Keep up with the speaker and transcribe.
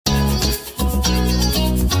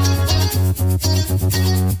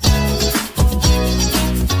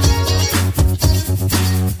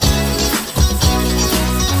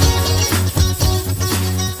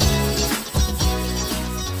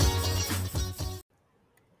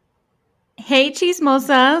Hey,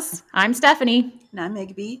 Chismosas. I'm Stephanie. And I'm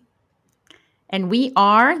Igby. And we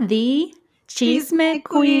are the Cheesemate Cheesemate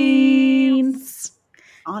Queens.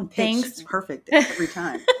 On pitch. Thanks. Perfect every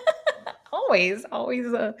time. always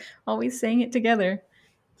saying it together.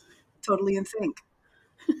 Totally in sync.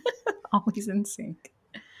 Always in sync.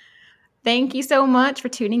 Thank you so much for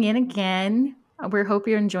tuning in again. We hope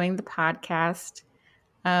you're enjoying the podcast.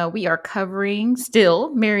 We are covering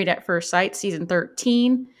still Married at First Sight, season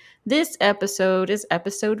 13. This episode is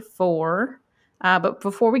episode 4. But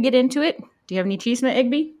before we get into it, do you have any Cheesemate,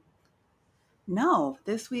 Igby? No,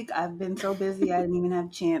 this week I've been so busy I didn't even have a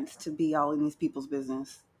chance to be all in these people's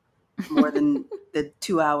business. More than the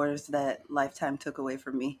 2 hours that Lifetime took away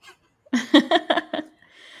from me.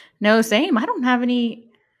 No, same. I don't have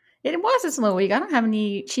any. It was a slow week. I don't have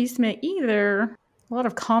any Cheesemate either. A lot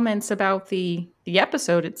of comments about the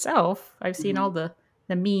episode itself. I've seen all the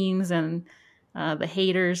memes and the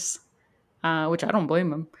haters, which I don't blame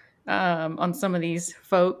them, on some of these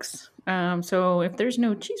folks. So if there's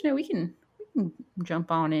no Cheesemate, we can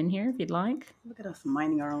jump on in here if you'd like. Look at us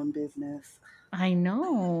minding our own business. I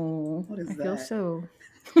know. What is that? I feel so.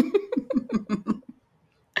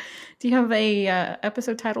 Do you have a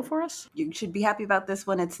episode title for us? You should be happy about this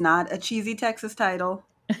one. It's not a cheesy Texas title.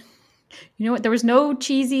 You know what? There was no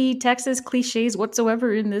cheesy Texas cliches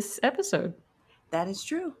whatsoever in this episode. That is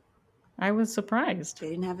true. I was surprised. They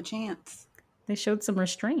didn't have a chance. They showed some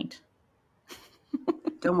restraint.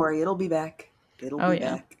 Don't worry, it'll be back. It'll be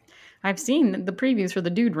back. I've seen the previews for the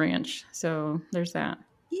Dude Ranch, so there's that.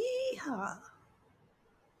 Yeehaw.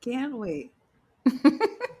 Can't wait.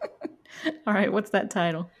 All right, what's that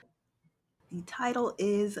title? The title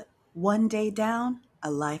is One Day Down,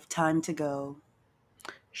 A Lifetime to Go.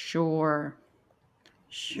 Sure.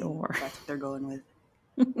 That's what they're going with.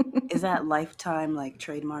 Is that Lifetime like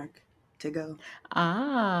trademark to go?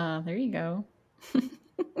 Ah, there you go.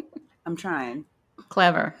 I'm trying.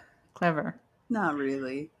 Clever. Not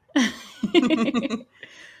really.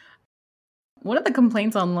 One of the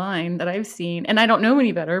complaints online that I've seen, and I don't know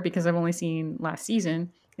any better because I've only seen last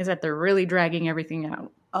season, is that they're really dragging everything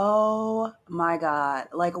out. Oh my God.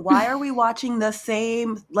 Like, why are we watching the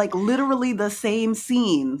same, like literally the same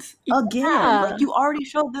scenes again? Yeah. Like, you already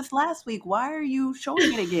showed this last week. Why are you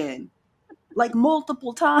showing it again? Like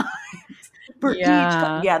multiple times for each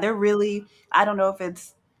time. Yeah, they're really, I don't know if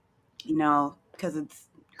it's, because it's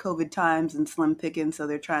COVID times and slim picking, so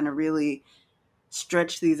they're trying to really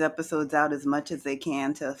stretch these episodes out as much as they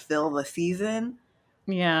can to fill the season.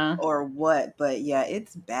 Yeah. Or what? But yeah,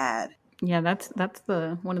 it's bad. Yeah, that's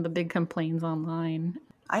the one of the big complaints online.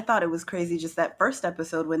 I thought it was crazy just that first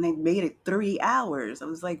episode when they made it 3 hours. I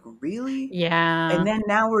was like, really? Yeah. And then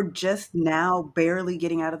now we're just now barely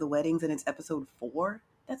getting out of the weddings and it's episode 4?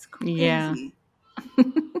 That's crazy. Yeah.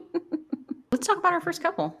 Let's talk about our first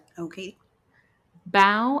couple. Okay.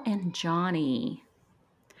 Bao and Johnny.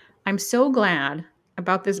 I'm so glad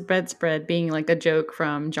about this bedspread being like a joke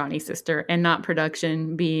from Johnny's sister and not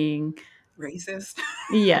production being racist.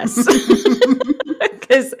 Yes.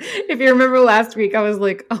 Because if you remember last week, I was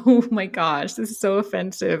like, oh my gosh, this is so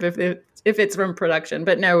offensive if it's from production.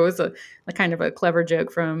 But no, it was a kind of a clever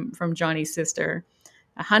joke from Johnny's sister.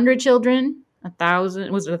 100 children,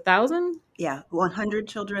 1,000. Was it 1,000? Yeah, 100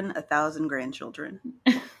 children, 1,000 grandchildren.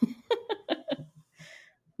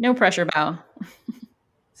 No pressure, Bao.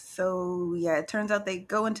 So yeah, it turns out they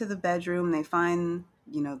go into the bedroom, they find,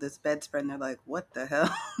 this bedspread, and they're like, what the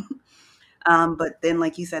hell? But then,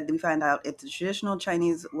 like you said, we find out it's a traditional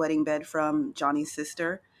Chinese wedding bed from Johnny's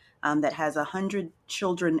sister that has 100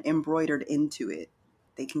 children embroidered into it.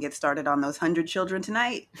 They can get started on those 100 children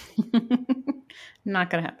tonight. Not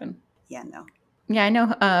going to happen. Yeah, no. Yeah, I know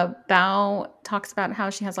Bao talks about how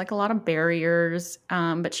she has like a lot of barriers,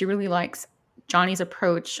 but she really likes Johnny's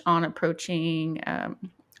approach on approaching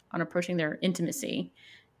their intimacy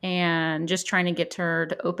and just trying to get her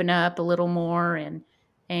to open up a little more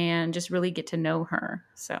and just really get to know her.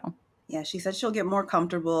 So yeah, she said she'll get more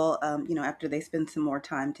comfortable, after they spend some more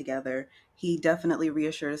time together. He definitely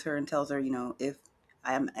reassures her and tells her, if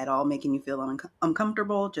I am at all making you feel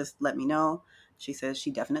uncomfortable, just let me know. She says she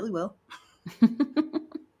definitely will.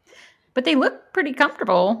 But they look pretty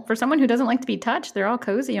comfortable for someone who doesn't like to be touched. They're all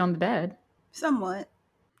cozy on the bed. Somewhat.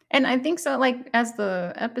 And I think so, like, as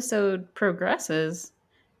the episode progresses,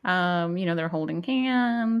 they're holding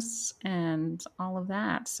hands and all of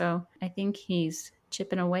that. So I think he's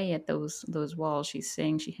chipping away at those walls she's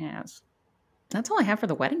saying she has. That's all I have for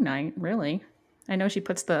the wedding night, really. I know she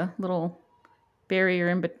puts the little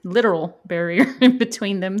literal barrier in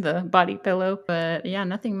between them, the body pillow. But yeah,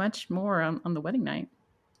 nothing much more on the wedding night.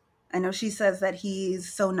 I know she says that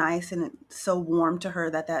he's so nice and so warm to her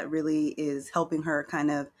that really is helping her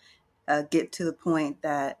kind of get to the point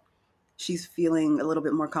that she's feeling a little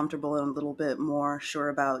bit more comfortable and a little bit more sure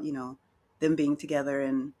about, them being together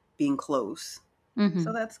and being close.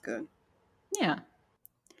 So that's good. Yeah.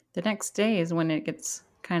 The next day is when it gets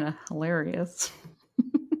kind of hilarious.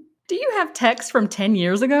 Do you have texts from 10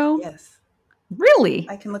 years ago? Yes. Really?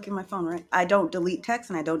 I can look at my phone, right? I don't delete texts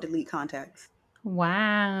and I don't delete contacts.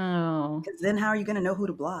 Wow. Because then how are you going to know who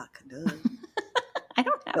to block? Duh. I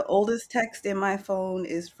don't have. The oldest text in my phone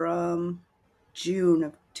is from June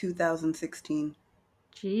of 2016.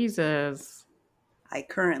 Jesus. I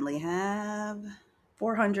currently have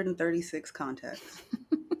 436 contacts.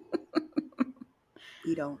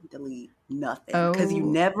 We don't delete nothing because you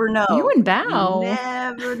never know. You and Bao. You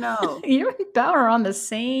never know. You and Bao are on the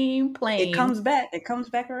same plane. It comes back. It comes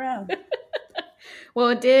back around. Well,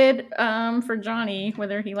 it did for Johnny,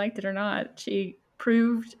 whether he liked it or not. She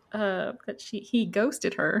proved that he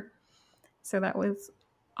ghosted her. So that was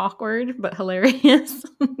awkward but hilarious.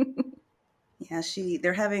 Yeah,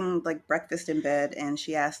 they're having like breakfast in bed, and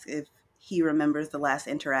she asks if he remembers the last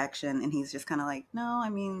interaction, and he's just kind of like, no, I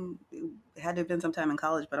mean, it had to have been sometime in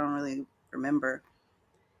college, but I don't really remember.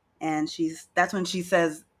 And that's when she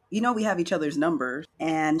says, we have each other's numbers.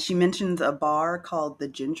 And she mentions a bar called the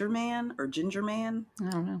Ginger Man or Ginger Man.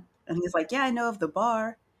 I don't know. And he's like, yeah, I know of the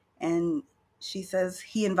bar. And she says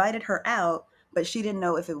he invited her out, but she didn't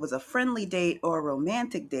know if it was a friendly date or a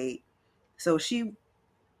romantic date. So she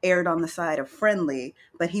aired on the side of friendly,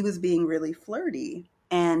 but he was being really flirty.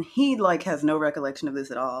 And he has no recollection of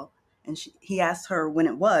this at all. And he asked her when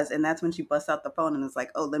it was, and that's when she busts out the phone and is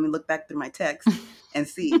like, oh, let me look back through my text and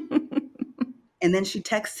see. And then she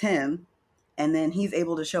texts him, and then he's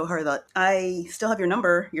able to show her that I still have your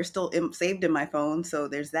number. You're still saved in my phone, so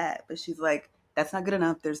there's that. But she's like, that's not good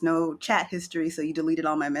enough. There's no chat history, so you deleted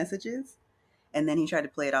all my messages. And then he tried to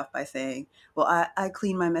play it off by saying, well, I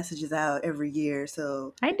clean my messages out every year,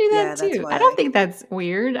 so... I do that too. I don't think that's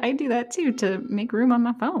weird. I do that too to make room on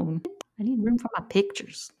my phone. I need room for my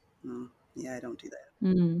pictures. Yeah, I don't do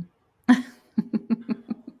that.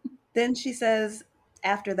 Then she says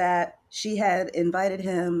after that, she had invited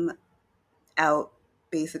him out,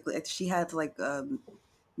 basically. She had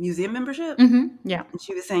museum membership. Yeah. And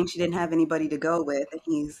she was saying she didn't have anybody to go with.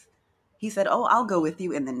 And he said, oh, I'll go with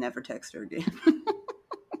you, and then never text her again.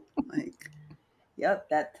 Yep,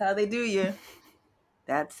 that's how they do you.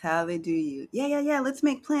 That's how they do you. Yeah, let's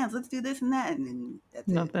make plans. Let's do this and that. And then that's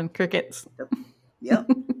nothing. Crickets.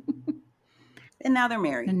 Yep. And now they're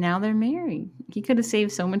married. He could have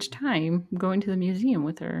saved so much time going to the museum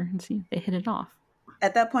with her and see if they hit it off.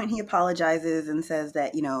 At that point, he apologizes and says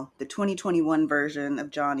that, the 2021 version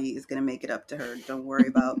of Johnny is going to make it up to her. Don't worry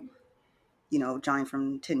about, Johnny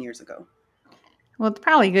from 10 years ago. Well, it's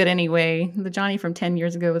probably good anyway. The Johnny from 10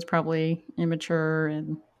 years ago was probably immature,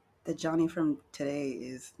 and the Johnny from today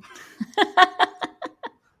is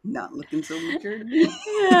not looking so mature to me.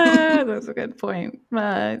 Yeah, that's a good point.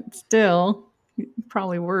 But still,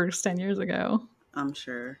 probably worse 10 years ago. I'm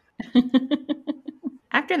sure.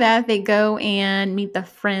 After that, they go and meet the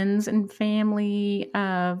friends and family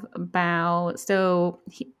of Bao. So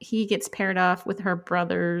he gets paired off with her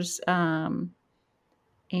brothers. And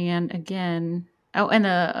again,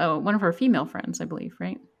 and one of her female friends, I believe,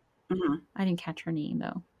 right? Mm-hmm. I didn't catch her name,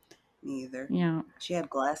 though. Me either. Yeah. She had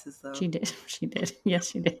glasses, though. She did. Yes,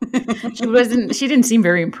 she did. She didn't seem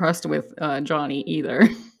very impressed with Johnny either.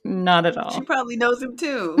 Not at all. She probably knows him,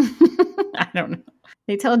 too. I don't know.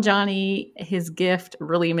 They tell Johnny his gift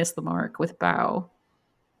really missed the mark with Bao,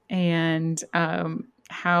 and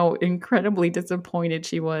how incredibly disappointed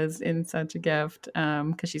she was in such a gift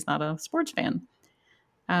because she's not a sports fan.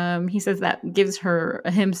 He says that gives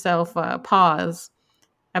himself a pause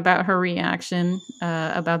about her reaction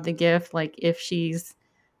about the gift. Like, if she's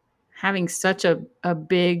having such a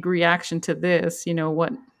big reaction to this,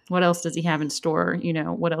 what else does he have in store?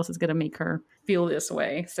 What else is going to make her feel this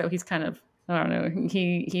way? So he's kind of, I don't know.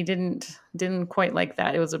 He didn't quite like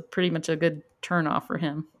that. It was pretty much a good turn off for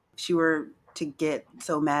him. If she were to get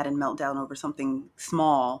so mad and melt down over something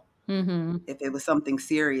small, if it was something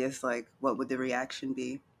serious, what would the reaction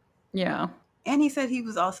be? Yeah. And he said he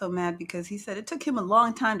was also mad because he said it took him a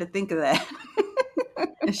long time to think of that.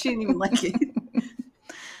 And she didn't even like it.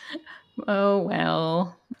 Oh,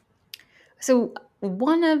 well. So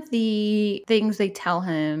one of the things they tell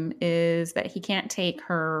him is that he can't take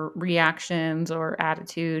her reactions or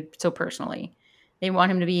attitude so personally. They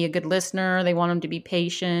want him to be a good listener. They want him to be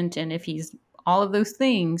patient. And if he's all of those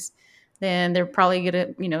things, then they're probably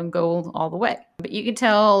going to, go all the way. But you could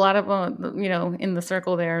tell a lot of them, in the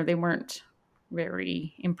circle there, they weren't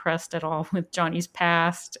very impressed at all with Johnny's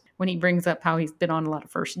past when he brings up how he's been on a lot of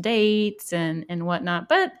first dates and whatnot.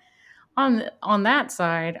 But on that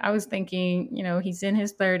side, I was thinking, he's in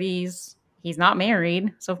his 30s. He's not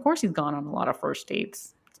married, so of course he's gone on a lot of first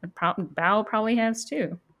dates. Bao probably has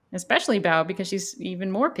too, especially Bao because she's even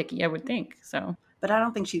more picky, I would think. So, but I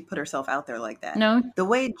don't think she'd put herself out there like that. No, the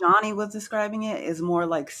way Johnny was describing it is more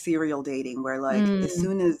like serial dating, where like as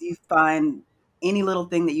soon as you find any little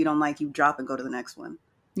thing that you don't like, you drop and go to the next one.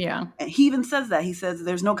 Yeah, and he even says that. He says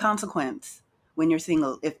there's no consequence when you're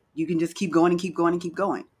single if you can just keep going and keep going and keep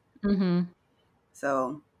going. Mm-hmm.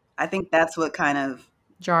 So I think that's what kind of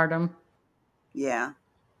jarred him. Yeah.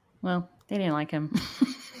 Well, they didn't like him.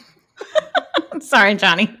 Sorry,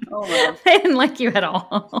 Johnny. Oh, well. They didn't like you at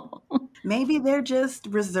all. Maybe they're just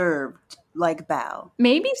reserved, like Bao.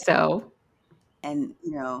 Maybe so. And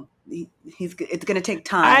it's going to take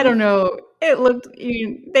time. I don't know. It looked.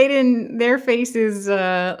 Their faces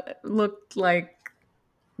looked like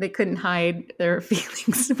they couldn't hide their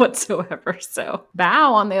feelings whatsoever. So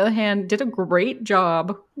Bao, on the other hand, did a great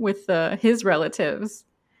job with his relatives.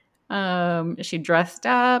 She dressed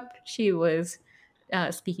up. She was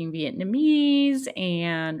speaking Vietnamese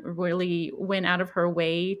and really went out of her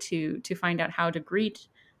way to find out how to greet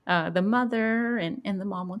the mother. And the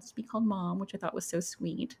mom wants to be called mom, which I thought was so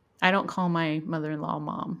sweet. I don't call my mother-in-law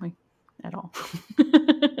mom at all.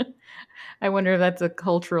 I wonder if that's a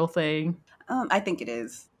cultural thing. I think it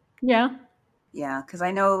is. Yeah. Yeah, because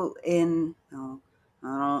I know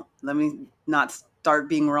let me not start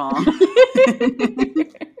being wrong.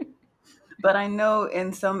 But I know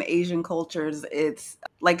in some Asian cultures, it's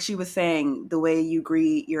like she was saying, the way you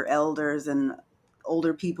greet your elders and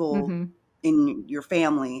older people in your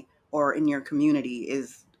family or in your community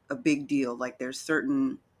is a big deal. Like there's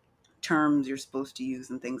certain terms you're supposed to use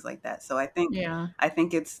and things like that. So I think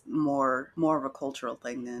it's more of a cultural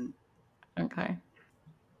thing then. Okay.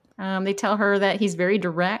 They tell her that he's very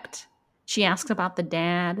direct. She asks about the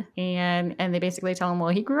dad, and they basically tell him, well,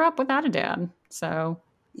 he grew up without a dad. So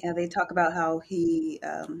yeah, they talk about how he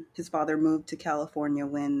his father moved to California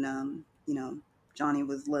when Johnny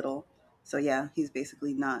was little. So yeah, he's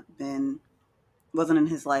basically wasn't in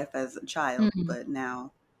his life as a child, but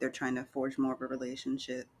now they're trying to forge more of a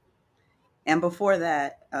relationship. And before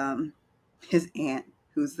that, his aunt,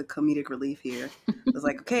 who's the comedic relief here, was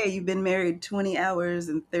like, okay, you've been married 20 hours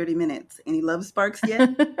and 30 minutes. Any love sparks yet?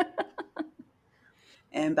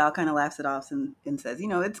 And Bao kind of laughs it off and says,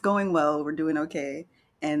 it's going well. We're doing okay.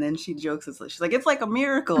 And then she jokes, she's like, it's like a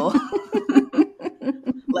miracle.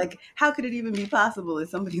 Like, how could it even be possible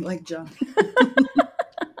as somebody like John?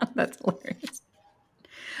 That's hilarious.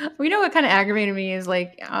 Well, what kind of aggravated me is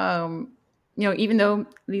like, even though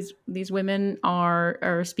these women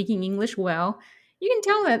are speaking English well, you can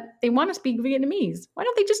tell that they want to speak Vietnamese. Why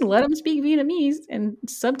don't they just let them speak Vietnamese and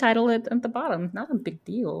subtitle it at the bottom? Not a big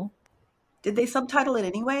deal. Did they subtitle it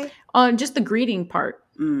anyway? Just the greeting part.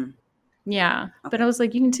 Yeah. Okay. But I was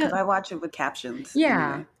like, you can tell. I watch it with captions.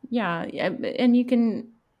 Yeah. Anyway. Yeah. And you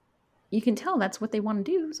can tell that's what they want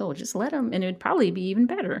to do. So just let them, and it would probably be even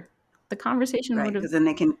better. The conversation would have, because then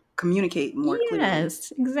they can communicate more clearly.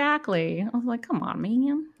 Yes, exactly. I was like, come on,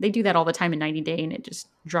 man. They do that all the time in 90 Day, and it just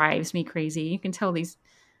drives me crazy. You can tell these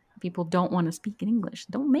people don't want to speak in English.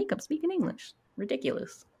 Don't make them speak in English.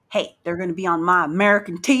 Ridiculous. Hey, they're going to be on my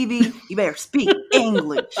American TV. You better speak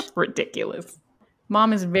English. Ridiculous.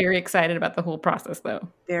 Mom is very excited about the whole process, though.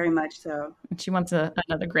 Very much so. She wants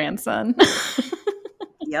another grandson.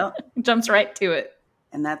 Yep. Jumps right to it.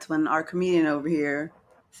 And that's when our comedian over here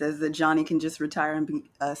says that Johnny can just retire and be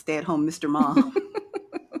stay-at-home Mr. Mom.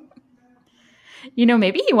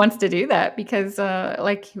 Maybe he wants to do that because,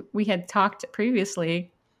 like we had talked previously,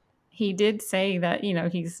 he did say that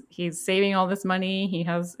he's saving all this money.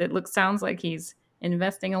 Sounds like he's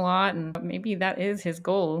investing a lot, and maybe that is his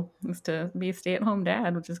goal, is to be a stay-at-home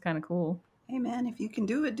dad, which is kind of cool. Hey man, if you can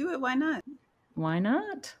do it, why not? Why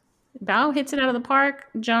not? Bao hits it out of the park.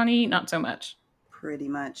 Johnny, not so much. Pretty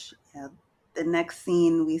much, yeah. The next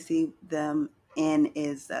scene we see them in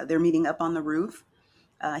is they're meeting up on the roof.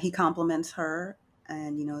 He compliments her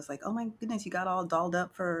and, is like, oh my goodness, you got all dolled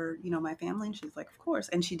up for, my family. And she's like, of course.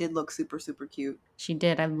 And she did look super, super cute. She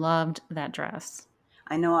did. I loved that dress.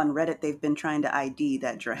 I know on Reddit they've been trying to ID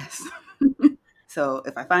that dress. So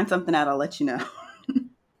if I find something out, I'll let you know.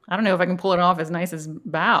 I don't know if I can pull it off as nice as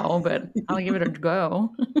Bao, but I'll give it a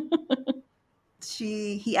go.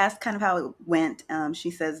 He asked kind of how it went.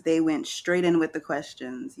 She says they went straight in with the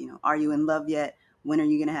questions. Are you in love yet? When are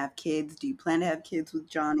you going to have kids? Do you plan to have kids with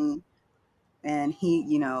Johnny? And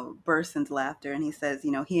he, bursts into laughter, and he says,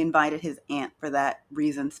 he invited his aunt for that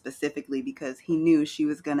reason specifically, because he knew she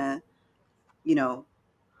was gonna, you know,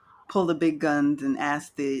 pull the big guns and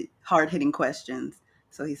ask the hard-hitting questions.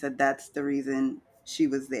 So he said that's the reason she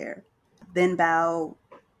was there. Then Bao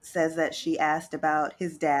says that she asked about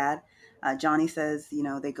his dad. Johnny says,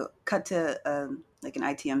 they go cut to like an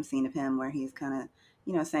ITM scene of him where he's kind of,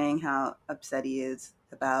 saying how upset he is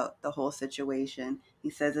about the whole situation. He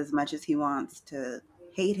says as much as he wants to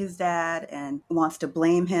hate his dad and wants to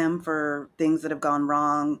blame him for things that have gone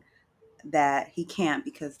wrong, that he can't,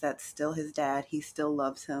 because that's still his dad. He still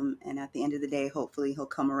loves him. And at the end of the day, hopefully he'll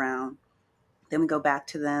come around. Then we go back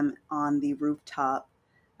to them on the rooftop.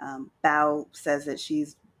 Bao says that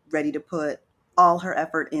she's ready to put all her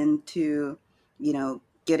effort into,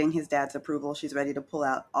 getting his dad's approval. She's ready to pull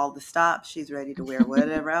out all the stops. She's ready to wear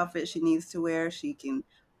whatever outfit she needs to wear. She can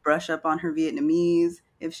brush up on her Vietnamese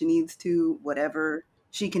if she needs to, whatever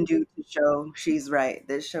she can do to show she's right.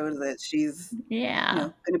 That shows that she's,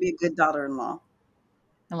 going to be a good daughter-in-law.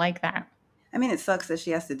 I like that. I mean, it sucks that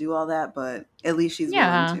she has to do all that, but at least she's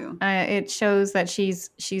willing to. It shows that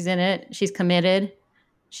she's in it. She's committed.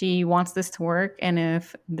 She wants this to work. And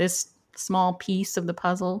if this small piece of the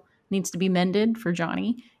puzzle needs to be mended for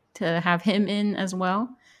Johnny to have him in as well,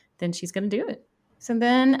 then she's going to do it. So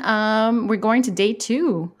then we're going to day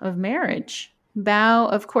 2 of marriage. Bao,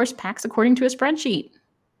 of course, packs according to a spreadsheet.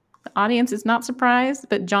 The audience is not surprised,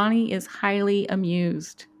 but Johnny is highly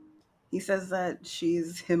amused. He says that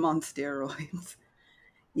she's him on steroids.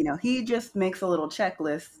 He just makes a little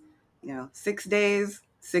checklist. 6 days,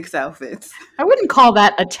 6 outfits. I wouldn't call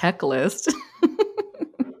that a checklist.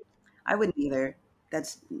 I wouldn't either.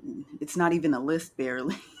 It's not even a list,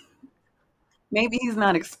 barely. Maybe he's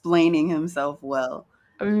not explaining himself well.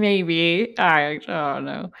 Maybe. I don't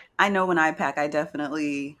know. I know when I pack, I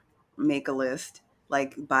definitely make a list,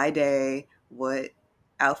 like by day, what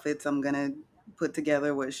outfits I'm going to put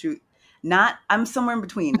together, what shoot. I'm somewhere in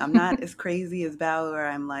between. I'm not as crazy as Bao, where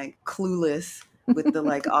I'm like clueless with the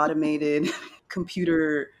like automated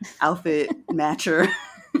computer outfit matcher.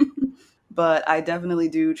 But I definitely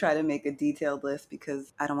do try to make a detailed list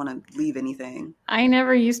because I don't want to leave anything. I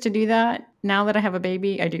never used to do that. Now that I have a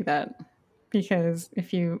baby, I do that. Because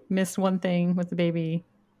if you miss one thing with the baby,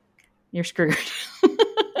 you're screwed.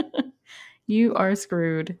 You are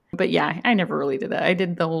screwed. But yeah, I never really did that. I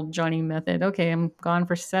did the old Johnny method. Okay, I'm gone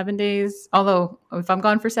for 7 days. Although, if I'm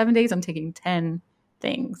gone for 7 days, I'm taking 10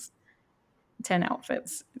 things, 10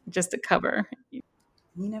 outfits just to cover.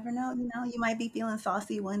 You never know. You might be feeling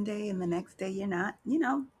saucy one day and the next day you're not,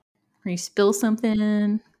 Or you spill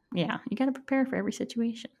something. Yeah, you got to prepare for every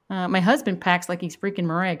situation. My husband packs like he's freaking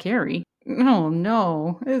Mariah Carey. Oh,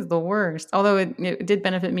 no. It is the worst. Although it did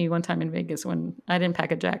benefit me one time in Vegas when I didn't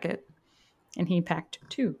pack a jacket. And he packed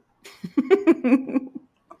 2.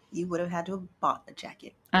 You would have had to have bought a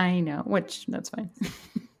jacket. I know, which that's fine.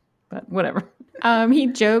 But whatever. He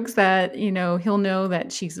jokes that, he'll know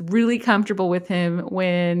that she's really comfortable with him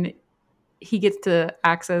when he gets to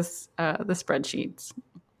access the spreadsheets.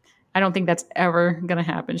 I don't think that's ever going to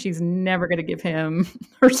happen. She's never going to give him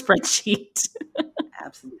her spreadsheet.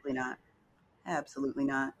 Absolutely not. Absolutely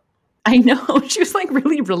not. I know. She was like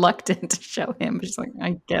really reluctant to show him. She's like,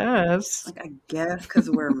 I guess. Because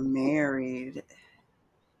we're married.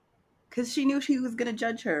 Because she knew she was going to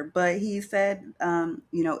judge her. But he said,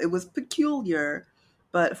 it was peculiar,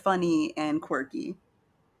 but funny and quirky.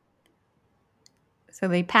 So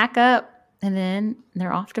they pack up and then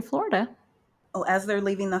they're off to Florida. Oh, as they're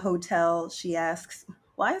leaving the hotel, she asks,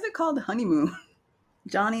 why is it called honeymoon?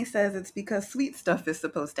 Johnny says it's because sweet stuff is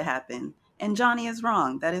supposed to happen. And Johnny is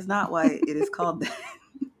wrong. That is not why it is called that.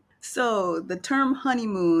 So the term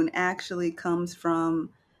honeymoon actually comes from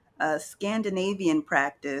a Scandinavian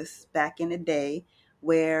practice back in the day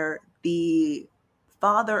where the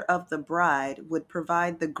father of the bride would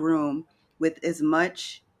provide the groom with as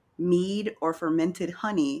much mead or fermented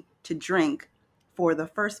honey to drink for the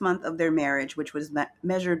first month of their marriage, which was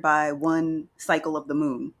measured by one cycle of the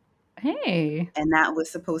moon. Hey. And that was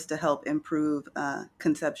supposed to help improve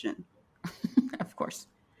conception. Of course.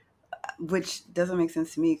 Which doesn't make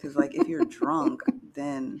sense to me because, like, if you're drunk,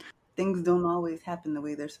 then things don't always happen the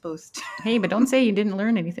way they're supposed to. Hey, but don't say you didn't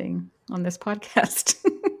learn anything on this podcast.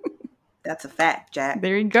 That's a fact, Jack.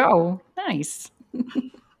 There you go. Nice.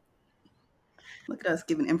 Look at us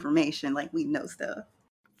giving information like we know stuff.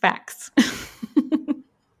 Facts.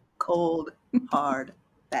 Cold, hard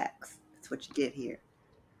facts. That's what you get here.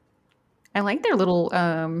 I like their little,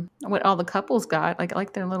 what all the couples got. Like, I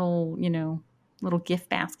like their little, little gift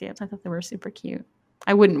baskets. I thought they were super cute.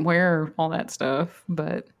 I wouldn't wear all that stuff,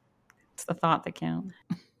 but It's the thought that counts.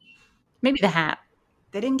 Maybe the hat.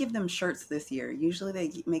 They didn't give them shirts this year. Usually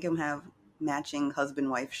they make them have matching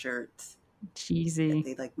husband-wife shirts that Cheesy.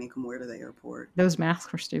 they like make them wear to the airport. Those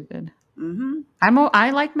masks were stupid. Mm-hmm.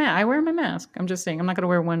 I wear my mask. I'm just saying, I'm not going to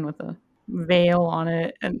wear one with a veil on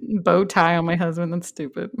it and bow tie on my husband. That's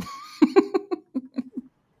stupid.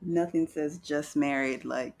 Nothing says just married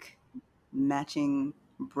like matching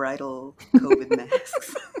bridal COVID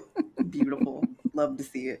masks. Beautiful. Love to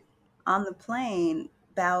see it. On the plane,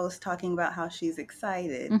 Bao's talking about how she's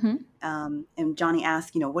excited. And Johnny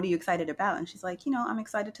asks, what are you excited about? And she's like, I'm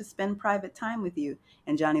excited to spend private time with you.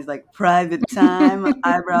 And Johnny's like, private time,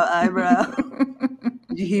 eyebrow.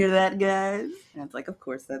 Did you hear that, guys? And it's like, of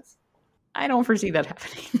course, I don't foresee that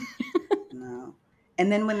happening. No.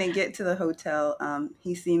 And then when they get to the hotel,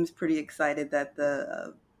 he seems pretty excited that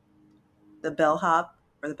the bellhop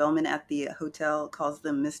or the bellman at the hotel calls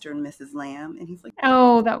them Mr. and Mrs. Lamb. And he's like,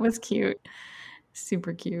 oh, that was cute.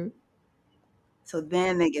 Super cute. So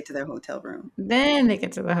then they get to their hotel room. Then they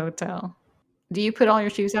get to the hotel. Do you put all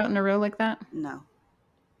your shoes out in a row like that? No.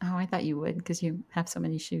 Oh, I thought you would because you have so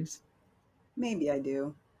many shoes. Maybe I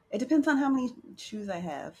do. It depends on how many shoes I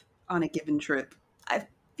have on a given trip. I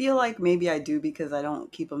feel like maybe I do because I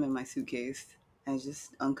don't keep them in my suitcase. I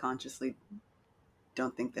just unconsciously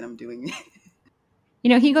don't think that I'm doing it.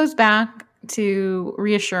 He goes back to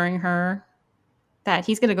reassuring her that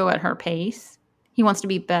he's going to go at her pace. He wants to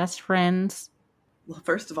be best friends. Well,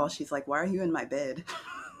 first of all, she's like, why are you in my bed?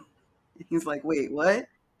 He's like, wait, what?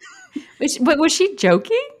 But was she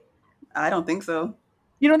joking? I don't think so.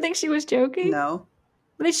 You don't think she was joking? No.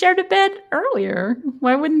 They shared a bed earlier.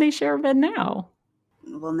 Why wouldn't they share a bed now?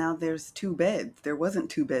 Well, now there's 2 beds. There wasn't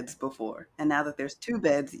 2 beds before. And now that there's 2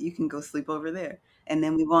 beds, you can go sleep over there. And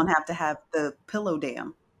then we won't have to have the pillow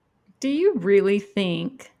dam. Do you really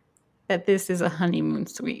think that this is a honeymoon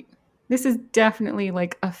suite? This is definitely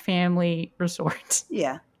like a family resort.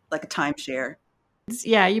 Yeah, like a timeshare.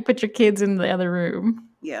 Yeah, you put your kids in the other room.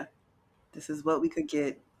 Yeah, this is what we could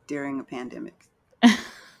get during a pandemic.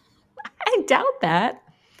 I doubt that.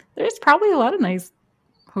 There's probably a lot of nice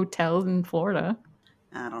hotels in Florida.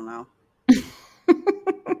 I don't know.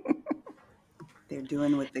 They're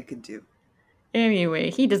doing what they could do.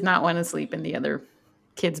 Anyway, he does not want to sleep in the other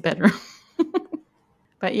kid's bedroom.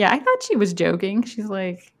 But yeah, I thought she was joking. She's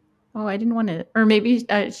like, oh, I didn't want to. Or maybe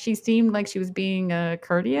she seemed like she was being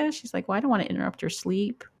courteous. She's like, well, I don't want to interrupt your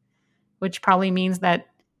sleep. Which probably means that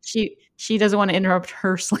she doesn't want to interrupt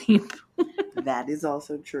her sleep. That is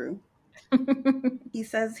also true. He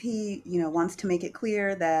says he, wants to make it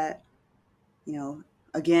clear that,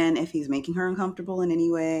 again, if he's making her uncomfortable in any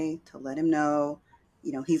way, to let him know,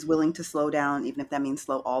 he's willing to slow down, even if that means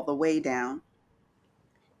slow all the way down.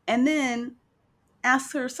 And then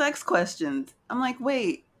asks her sex questions. I'm like,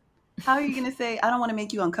 wait, how are you going to say, I don't want to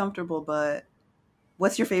make you uncomfortable, but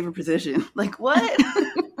what's your favorite position? Like, what?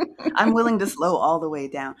 I'm willing to slow all the way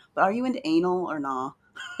down. But are you into anal or nah?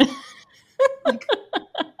 Like,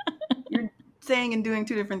 you're saying and doing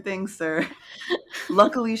 2 different things, sir.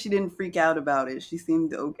 Luckily, she didn't freak out about it. She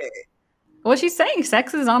seemed okay. Well, she's saying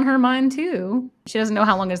sex is on her mind, too. She doesn't know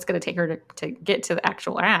how long it's going to take her to get to the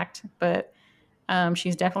actual act, but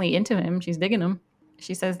she's definitely into him. She's digging him.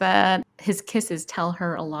 She says that his kisses tell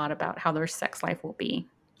her a lot about how their sex life will be.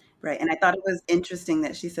 Right, and I thought it was interesting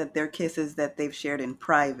that she said their kisses that they've shared in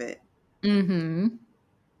private. Mm-hmm.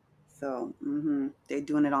 So, they're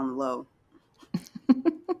doing it on the low.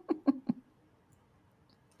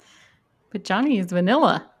 But Johnny is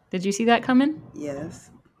vanilla. Did you see that coming? Yes.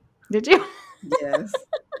 Did you? Yes.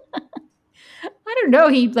 I don't know.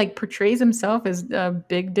 He portrays himself as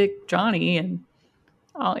Big Dick Johnny, and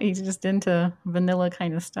he's just into vanilla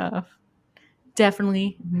kind of stuff.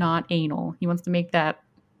 Definitely not anal. He wants to make that,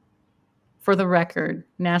 for the record,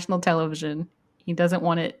 national television. He doesn't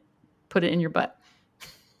want to put it in your butt.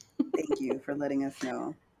 Thank you for letting us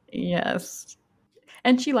know. Yes.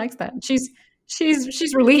 And she likes that. She's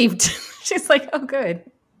relieved. She's like, oh, good.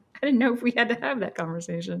 I didn't know if we had to have that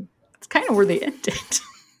conversation. It's kind of where they ended. It's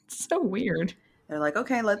so weird. They're like,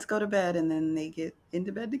 okay, let's go to bed. And then they get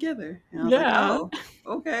into bed together. And I was Yeah. like,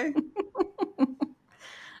 oh, okay.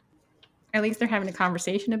 At least they're having a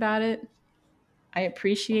conversation about it. I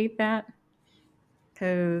appreciate that.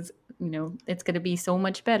 Because, it's going to be so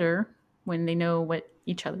much better when they know what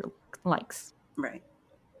each other likes. Right.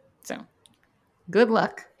 So, good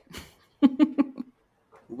luck.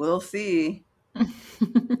 We'll see.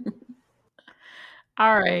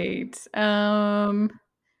 All right.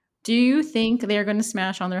 Do you think they're going to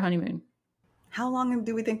smash on their honeymoon? How long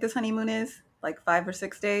do we think this honeymoon is? Like 5 or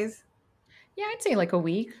 6 days? Yeah, I'd say like a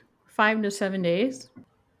week, 5 to 7 days.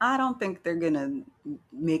 I don't think they're gonna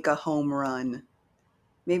make a home run.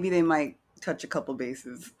 Maybe they might touch a couple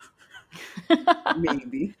bases.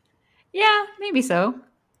 Maybe. Yeah, maybe so.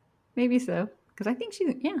 Maybe so. Because I think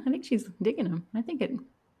she's digging him. I think it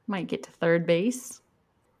might get to third base.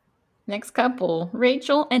 Next couple,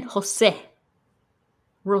 Rachel and Jose.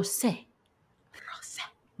 Rose.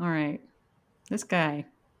 All right. This guy.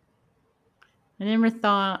 I never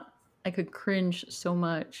thought I could cringe so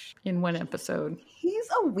much in one episode. He's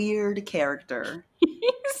a weird character.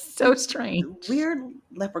 He's so strange. Weird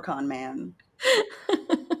leprechaun man.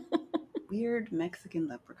 Weird Mexican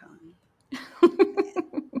leprechaun.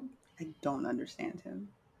 I don't understand him.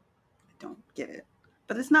 I don't get it.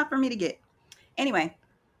 But it's not for me to get. Anyway.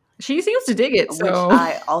 She seems to dig it, so. Which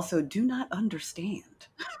I also do not understand.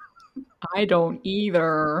 I don't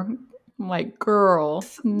either. I'm like, girl.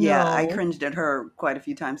 Yeah, no. I cringed at her quite a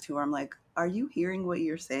few times too, where I'm like, are you hearing what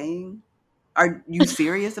you're saying? Are you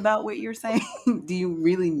serious about what you're saying? Do you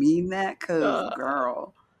really mean that? Because,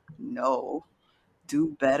 girl, no.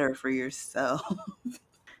 Do better for yourself.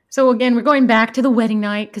 So again, we're going back to the wedding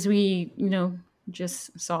night because we,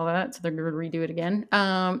 just saw that. So they're going to redo it again.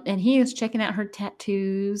 And he is checking out her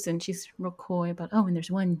tattoos and she's real coy about, oh, and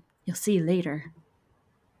there's one you'll see later.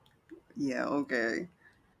 Yeah, okay.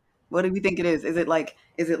 What do you think it is? Is it like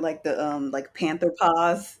the like panther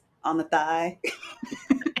paws on the thigh?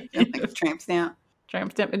 Like tramp stamp?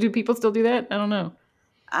 Tramp stamp. Do people still do that? I don't know.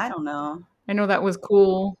 I don't know. I know that was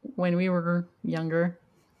cool when we were younger.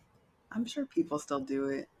 I'm sure people still do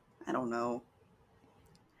it. I don't know.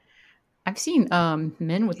 I've seen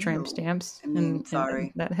men with tramp stamps. Sorry.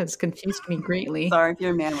 And that has confused me greatly. Sorry if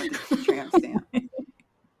you're a man with a tramp stamp.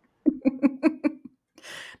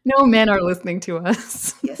 No men are listening to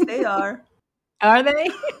us. Yes, they are. Are they?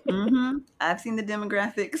 Mm-hmm. I've seen the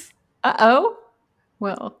demographics. Uh-oh.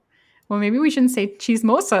 Well, maybe we shouldn't say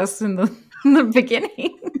chismosas in the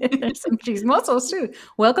beginning. There's some chismosos too.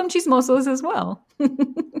 Welcome chismosos as well.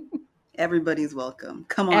 Everybody's welcome.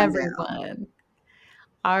 Come on, everyone. Down.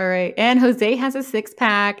 All right. And Jose has a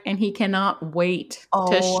 6-pack and he cannot wait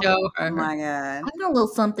to show her. Oh my God. I got a little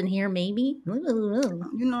something here, maybe. You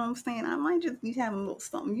know what I'm saying? I might just be having a little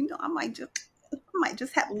something. I might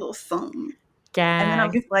just have a little something. Gag. And then I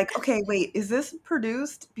was like, okay, wait, is this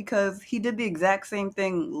produced? Because he did the exact same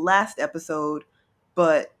thing last episode,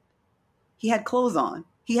 but he had clothes on.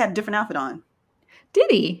 He had a different outfit on.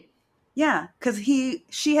 Did he? Yeah, because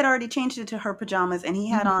she had already changed it to her pajamas, and he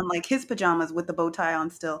had on like his pajamas with the bow tie on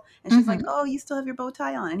still. And she's like, "Oh, you still have your bow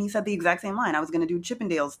tie on?" And he said the exact same line. I was going to do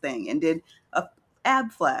Chippendales thing and did a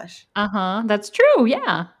ab flash. That's true.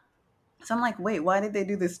 Yeah. So I'm like, wait, why did they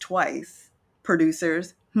do this twice?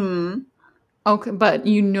 Producers. Okay, but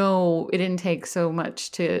it didn't take so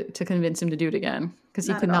much to convince him to do it again because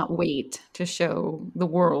he could not wait to show the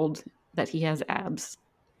world that he has abs.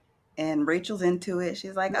 And Rachel's into it.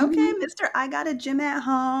 She's like, okay, mister, I got a gym at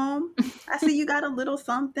home. I see you got a little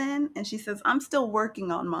something. And she says, I'm still working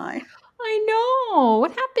on mine. I know.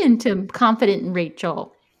 What happened to confident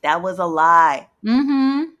Rachel? That was a lie.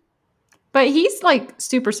 But he's like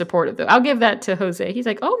super supportive though. I'll give that to Jose. He's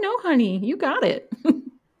like, oh no, honey, you got it.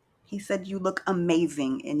 He said, you look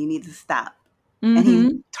amazing and you need to stop. And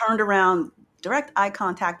he turned around, direct eye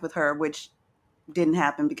contact with her, which didn't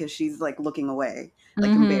happen because she's like looking away,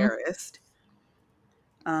 like embarrassed.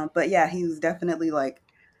 But yeah, he was definitely like,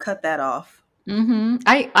 cut that off.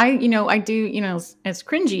 I do, as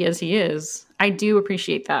cringy as he is, I do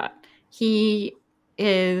appreciate that. He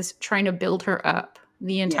is trying to build her up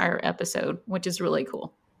the entire episode, which is really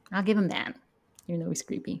cool. I'll give him that, even though he's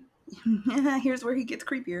creepy. Here's where he gets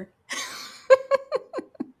creepier.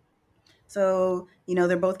 So,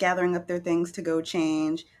 they're both gathering up their things to go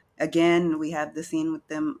change. Again, we have the scene with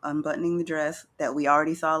them unbuttoning the dress that we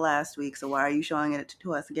already saw last week. So why are you showing it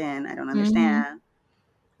to us again? I don't understand.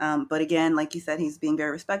 But again, like you said, he's being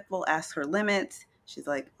very respectful, asks her limits. She's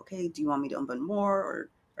like, okay, do you want me to unbutton more? Or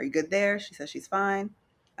are you good there? She says she's fine.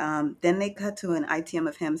 Then they cut to an ITM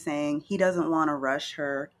of him saying he doesn't want to rush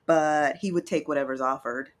her, but he would take whatever's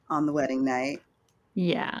offered on the wedding night.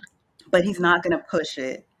 Yeah. But he's not going to push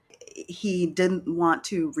it. He didn't want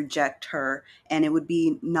to reject her, and it would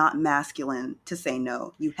be not masculine to say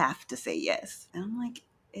no. You have to say yes. And I'm like,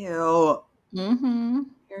 ew.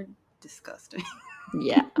 You're disgusting.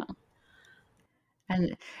 Yeah.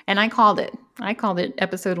 And I called it.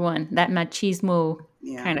 Episode 1. That machismo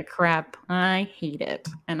kind of crap. I hate it.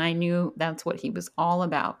 And I knew that's what he was all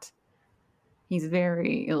about. He's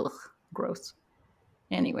very gross.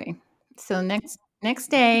 Anyway, so next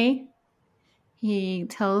day, he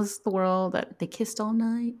tells the world that they kissed all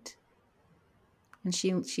night. And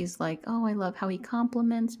she's like, oh, I love how he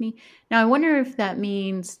compliments me. Now I wonder if that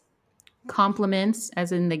means compliments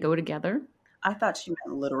as in they go together. I thought she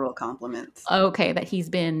meant literal compliments. Okay, that he's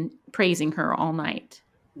been praising her all night.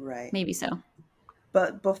 Right. Maybe so.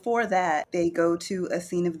 But before that, they go to a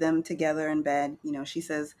scene of them together in bed. She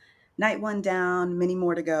says, "Night one down, many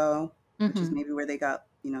more to go," which is Mm-hmm. maybe where they got,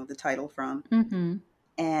 the title from. Mm-hmm.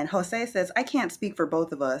 And Jose says, "I can't speak for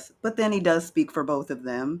both of us," but then he does speak for both of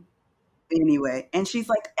them anyway. And she's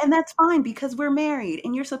like, "And that's fine because we're married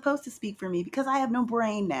and you're supposed to speak for me because I have no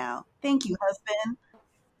brain now. Thank you, husband."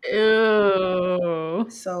 Ew.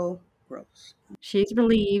 So gross. She's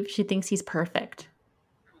relieved. She thinks he's perfect.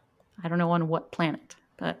 I don't know on what planet,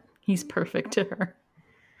 but he's perfect to her.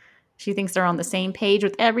 She thinks they're on the same page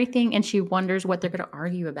with everything, and she wonders what they're going to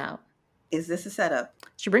argue about. Is this a setup?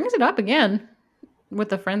 She brings it up again with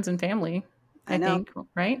the friends and family, I I know. think,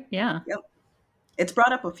 right? Yeah. Yep. It's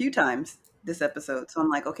brought up a few times this episode. So I'm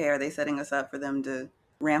like, okay, are they setting us up for them to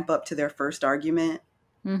ramp up to their first argument?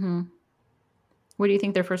 Mm-hmm. What do you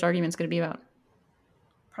think their first argument's going to be about?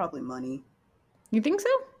 Probably money. You think so?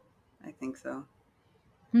 I think so.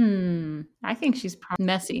 I think she's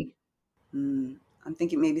messy. I'm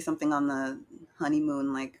thinking maybe something on the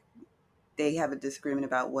honeymoon, like they have a disagreement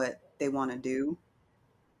about what they want to do.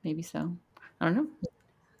 Maybe so. I don't know.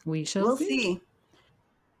 We shall We'll see. see.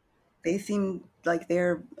 They seem like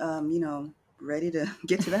they're, ready to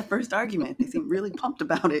get to that first argument. They seem really pumped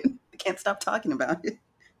about it. They can't stop talking about it,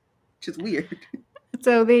 which is weird.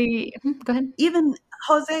 So they go ahead. Even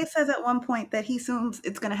Jose says at one point that he assumes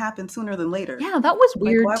it's going to happen sooner than later. Yeah, that was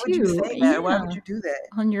weird why too. would you say that? Yeah. Why would you do that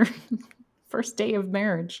on your first day of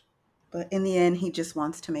marriage? But in the end, he just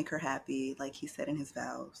wants to make her happy, like he said in his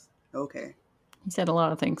vows. Okay. He said a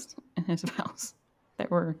lot of things in his vows that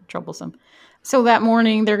were troublesome. So that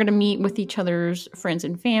morning, they're going to meet with each other's friends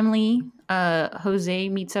and family. Jose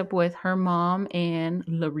meets up with her mom and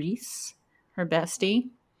Larisse, her bestie.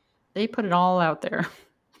 They put it all out there.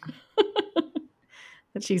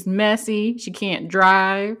 That she's messy, she can't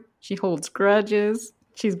drive, she holds grudges.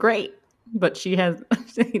 She's great, but she has,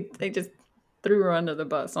 they just threw her under the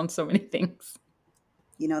bus on so many things.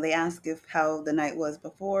 They ask if how the night was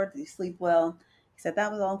before. Did he sleep well? He said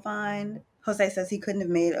that was all fine. Jose says he couldn't have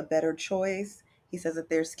made a better choice. He says that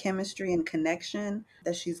there's chemistry and connection,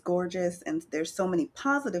 that she's gorgeous, and there's so many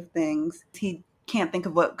positive things. He can't think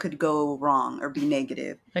of what could go wrong or be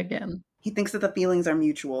negative. Again. He thinks that the feelings are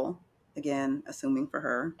mutual. Again, assuming for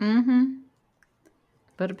her. Mm-hmm.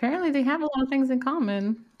 But apparently they have a lot of things in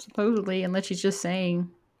common, supposedly, unless she's just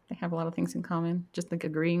saying they have a lot of things in common, just like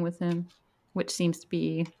agreeing with him, which seems to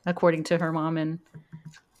be, according to her mom and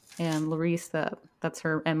Larisse, that's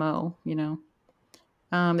her MO,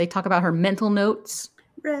 They talk about her mental notes.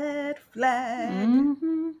 Red flag.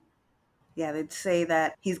 Mm-hmm. Yeah, they'd say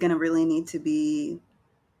that he's going to really need to be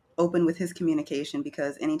open with his communication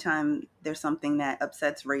because anytime there's something that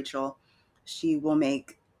upsets Rachel, she will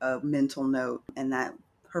make a mental note, and that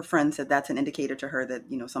her friend said that's an indicator to her that,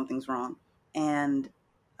 something's wrong. And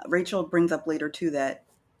Rachel brings up later too that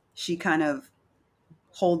she kind of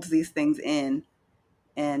holds these things in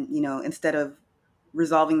and, instead of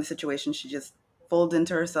resolving the situation, she just folds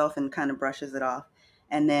into herself and kind of brushes it off.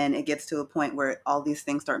 And then it gets to a point where all these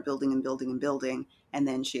things start building and building and building, and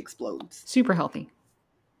then she explodes. Super healthy.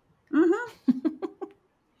 Mm-hmm.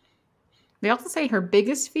 They also say her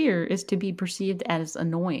biggest fear is to be perceived as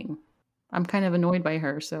annoying. I'm kind of annoyed by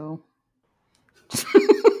her, so...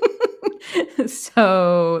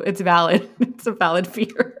 So it's valid. It's a valid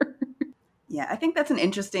fear. Yeah, I think that's an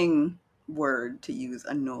interesting word to use,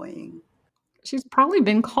 annoying. She's probably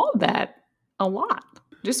been called that a lot.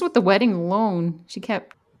 Just with the wedding alone,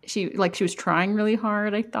 she was trying really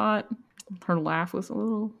hard, I thought. Her laugh was a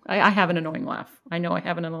little... I have an annoying laugh. I know I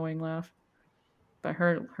have an annoying laugh. But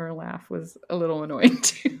her laugh was a little annoying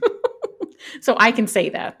too. So I can say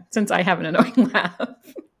that since I have an annoying laugh.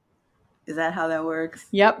 Is that how that works?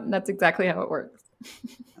 Yep, that's exactly how it works.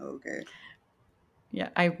 Okay. Yeah,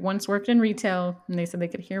 I once worked in retail and they said they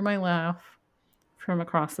could hear my laugh from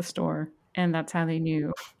across the store. And that's how they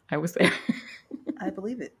knew I was there. I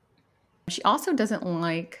believe it. She also doesn't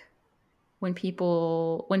like when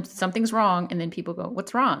something's wrong and then people go,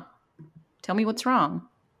 "What's wrong? Tell me what's wrong."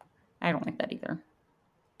 I don't like that either.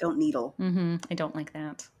 Don't needle. Mm-hmm. I don't like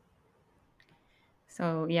that.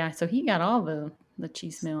 So, yeah, so he got all the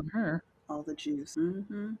chisme on her. All the juice.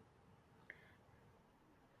 Mm-hmm.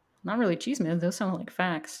 Not really chisme. Those sound like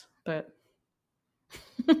facts, but...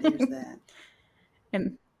 There's that.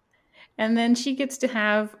 And then she gets to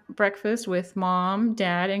have breakfast with mom,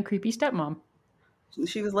 dad, and creepy stepmom.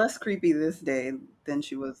 She was less creepy this day than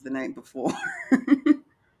she was the night before.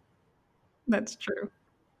 That's true.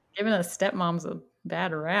 Giving us stepmoms a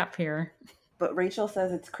bad rap here. But Rachel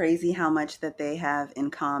says it's crazy how much that they have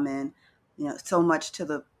in common, so much to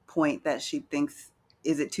the point that she thinks,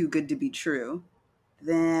 is it too good to be true?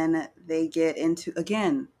 Then they get into,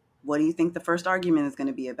 again, what do you think the first argument is going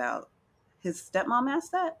to be about? His stepmom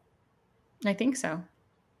asked that? I think so.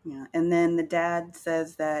 Yeah. And then the dad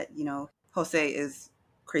says that, Jose is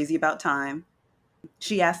crazy about time.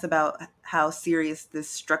 She asks about how serious this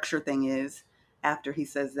structure thing is after he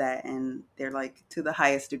says that, and they're like, to the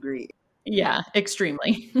highest degree. Yeah,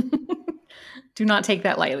 extremely. Do not take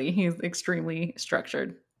that lightly. He's extremely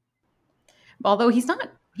structured. Although he's not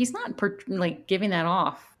like giving that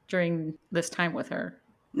off during this time with her.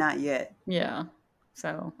 Not yet. Yeah.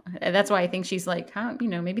 So that's why I think she's like, how,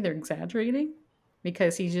 maybe they're exaggerating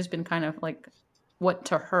because he's just been kind of like what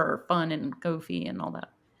to her fun and goofy and all that.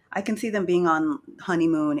 I can see them being on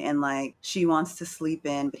honeymoon and like she wants to sleep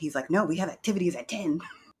in, but he's like, no, we have activities at 10.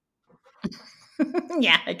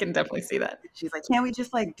 Yeah, I can definitely see that. She's like, can't we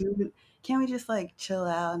just like chill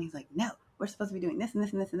out? And he's like, no, we're supposed to be doing this and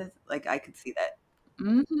this and this and this. Like, I could see that.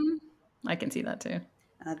 Mm-hmm. I can see that too.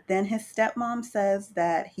 Then his stepmom says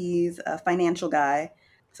that he's a financial guy.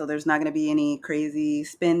 So there's not going to be any crazy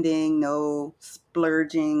spending, no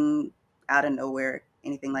splurging out of nowhere,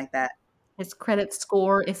 anything like that. His credit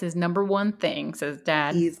score is his number one thing, says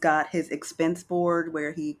Dad. He's got his expense board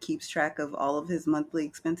where he keeps track of all of his monthly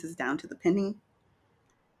expenses down to the penny.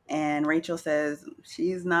 And Rachel says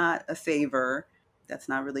she's not a saver. That's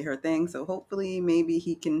not really her thing. So hopefully maybe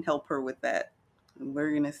he can help her with that.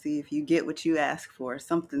 We're going to see if you get what you ask for.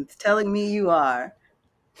 Something's telling me you are,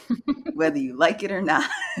 whether you like it or not.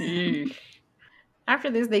 After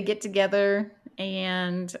this, they get together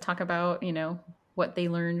and talk about, what they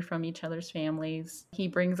learned from each other's families. He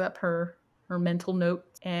brings up her mental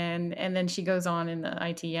notes, and then she goes on in the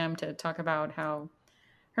ITM to talk about how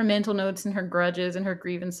her mental notes and her grudges and her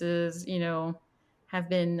grievances, have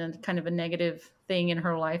been kind of a negative thing in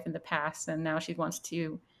her life in the past, and now she wants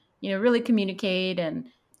to, really communicate and,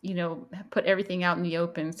 put everything out in the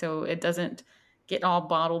open so it doesn't get all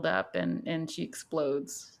bottled up and she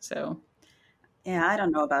explodes. So yeah, I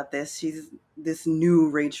don't know about this. She's this new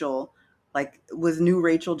Rachel. Like, was new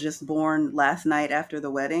Rachel just born last night after the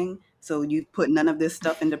wedding? So you put none of this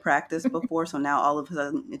stuff into practice before, so now all of a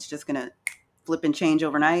sudden it's just gonna flip and change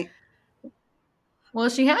overnight? Well,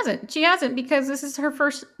 she hasn't. She hasn't because this is her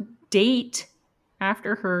first date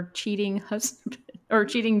after her cheating husband or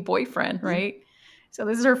cheating boyfriend, right? Mm-hmm. So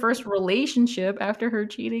this is her first relationship after her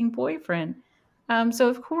cheating boyfriend. So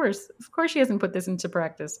of course she hasn't put this into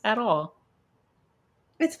practice at all.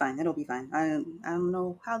 It's fine. It'll be fine. I don't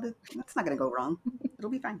know how that's not going to go wrong.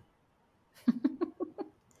 It'll be fine.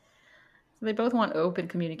 So they both want open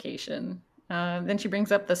communication. Then she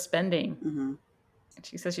brings up the spending. Mm-hmm.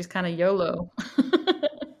 She says she's kind of YOLO.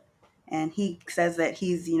 And he says that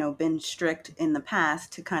he's, been strict in the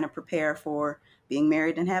past to kind of prepare for being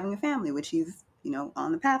married and having a family, which he's,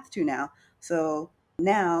 on the path to now. So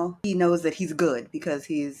now he knows that he's good because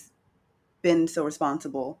he's been so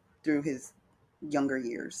responsible through his younger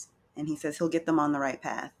years. And he says he'll get them on the right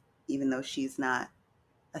path, even though she's not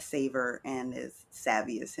a saver and as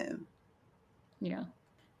savvy as him. Yeah.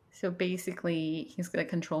 So basically, he's going to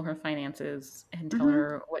control her finances and tell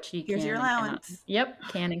her what she Here's your allowance.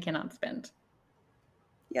 Can and cannot spend.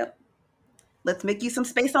 Yep. Let's make you some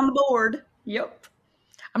space on the board. Yep.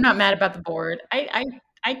 I'm not mad about the board.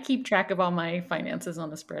 I keep track of all my finances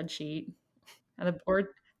on a spreadsheet. And the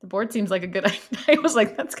board seems like a good idea. I was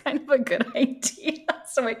like, that's kind of a good idea.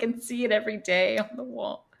 So I can see it every day on the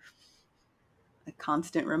wall. A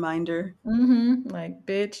constant reminder. Mm-hmm. Like,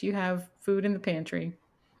 bitch, you have food in the pantry.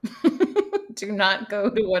 Do not go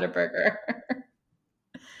to Whataburger.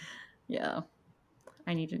 Yeah.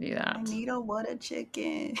 I need to do that. I need a Whata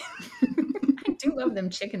chicken. I do love them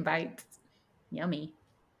chicken bites. Yummy.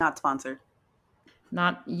 Not sponsored.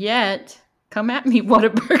 Not yet. Come at me,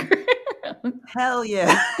 Whataburger. Hell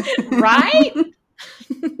yeah. Right?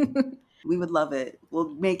 We would love it.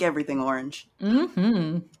 We'll make everything orange.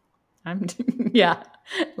 Mm-hmm. Yeah.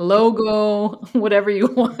 Logo, whatever you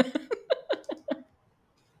want.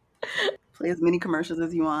 Play as many commercials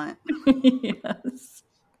as you want. Yes.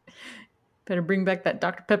 Better bring back that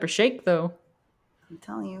Dr. Pepper shake, though. I'm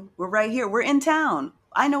telling you. We're right here. We're in town.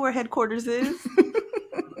 I know where headquarters is.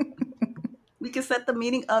 We can set the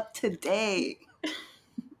meeting up today.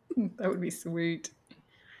 That would be sweet.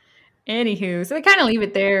 Anywho, so they kind of leave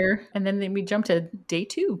it there. And then we jump to day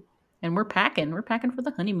 2. And we're packing. We're packing for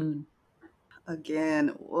the honeymoon. Again,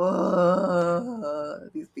 whoa,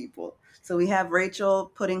 these people. So we have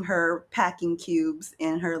Rachel putting her packing cubes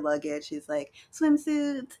in her luggage. She's like,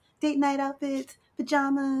 swimsuits, date night outfits,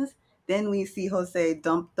 pajamas. Then we see Jose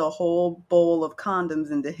dump the whole bowl of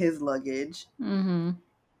condoms into his luggage. Mm-hmm.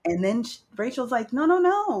 And then Rachel's like, no, no,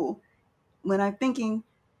 no. When I'm thinking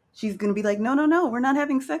she's going to be like, no, no, no, we're not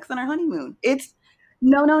having sex on our honeymoon. It's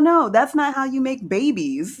no, no, no, that's not how you make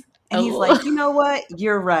babies. And he's like, you know what?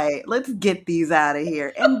 You're right. Let's get these out of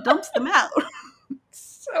here. And dumps them out.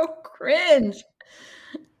 So cringe.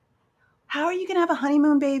 How are you going to have a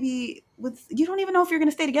honeymoon baby with, you don't even know if you're going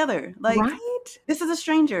to stay together. Like, right? this is a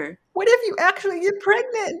stranger. What if you actually get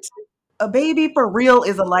pregnant? A baby for real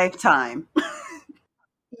is a lifetime.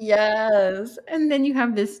 Yes. And then you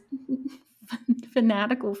have this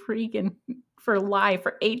fanatical freaking for life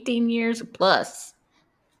for 18 years plus.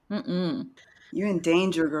 Mm-mm. You're in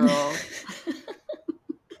danger, girl.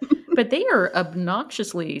 But they are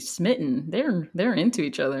obnoxiously smitten. They're into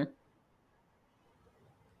each other.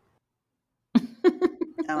 I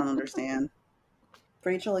don't understand.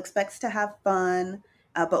 Rachel expects to have fun,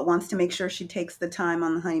 but wants to make sure she takes the time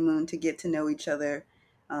on the honeymoon to get to know each other.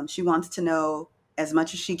 She wants to know as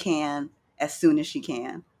much as she can, as soon as she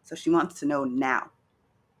can. So she wants to know now.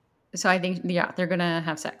 So I think, yeah, they're going to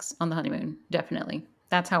have sex on the honeymoon. Definitely.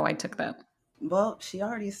 That's how I took that. Well, she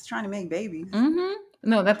already is trying to make babies. Mm-hmm.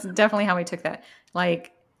 No, that's definitely how I took that.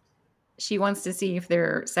 Like, she wants to see if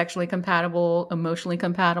they're sexually compatible, emotionally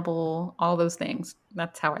compatible, all those things.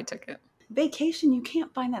 That's how I took it. Vacation, you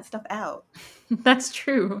can't find that stuff out. That's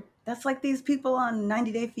true. That's like these people on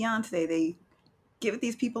 90 Day Fiancé. They get with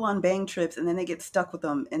these people on bang trips and then they get stuck with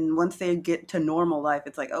them. And once they get to normal life,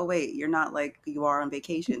 it's like, oh, wait, you're not like you are on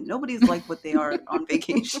vacation. Nobody's like what they are on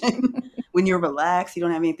vacation. When you're relaxed, you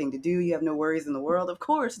don't have anything to do, you have no worries in the world. Of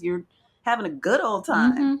course, you're having a good old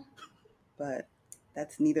time. Mm-hmm. But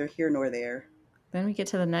that's neither here nor there. Then we get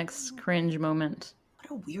to the next cringe moment.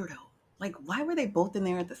 What a weirdo. Like, why were they both in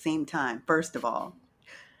there at the same time, first of all?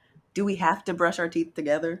 Do we have to brush our teeth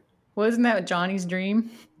together? Wasn't that Johnny's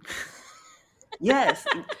dream? Yes.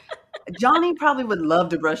 Johnny probably would love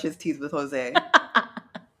to brush his teeth with Jose.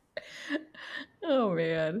 Oh,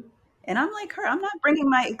 man. And I'm like her. I'm not bringing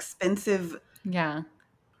my expensive, Yeah.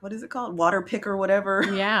 what is it called? Water pick or whatever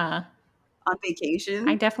Yeah. on vacation.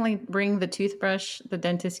 I definitely bring the toothbrush the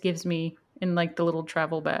dentist gives me in like the little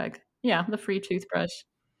travel bag. Yeah, the free toothbrush.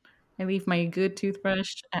 I leave my good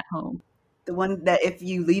toothbrush at home. The one that if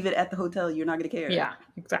you leave it at the hotel, you're not going to care. Yeah,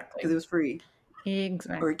 exactly. Because it was free.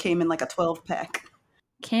 Exactly. Or it came in like a 12-pack.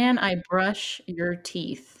 Can I brush your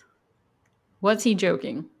teeth? Was he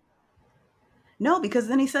joking? No, because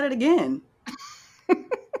then he said it again.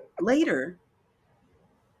 Later.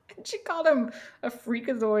 She called him a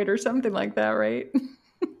freakazoid or something like that, right?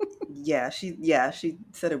 Yeah, she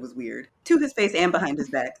said it was weird. To his face and behind his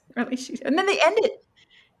back. Really, and then they ended.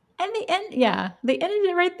 And they ended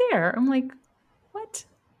it right there. I'm like, what?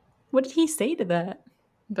 What did he say to that?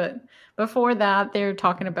 But before that, they're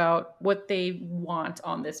talking about what they want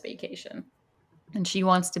on this vacation. And she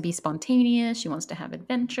wants to be spontaneous. She wants to have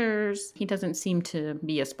adventures. He doesn't seem to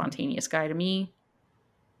be a spontaneous guy to me.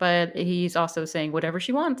 But he's also saying, whatever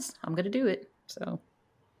she wants, I'm going to do it. So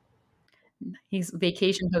he's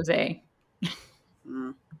vacation Jose.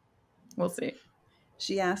 We'll see.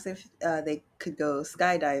 She asked if they could go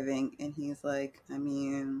skydiving, and he's like, I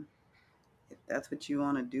mean, if that's what you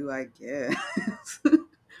want to do, I guess.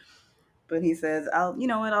 But he says, I'll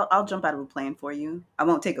jump out of a plane for you. I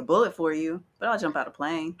won't take a bullet for you, but I'll jump out of a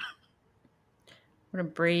plane. What a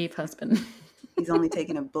brave husband. He's only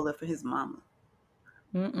taking a bullet for his mama.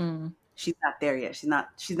 Mm-mm. She's not there yet.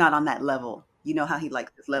 She's not on that level. You know how he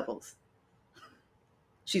likes his levels.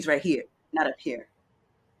 She's right here, not up here.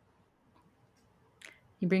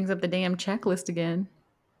 He brings up the damn checklist again.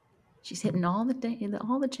 She's hitting all the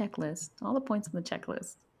checklists, all the points on the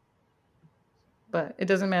checklist. But it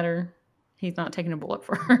doesn't matter. He's not taking a bullet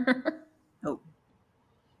for her. Nope.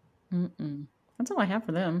 That's all I have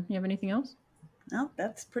for them. You have anything else? No,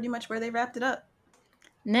 that's pretty much where they wrapped it up.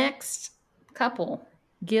 Next couple,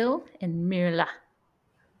 Gil and Mirla.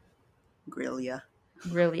 Grillia.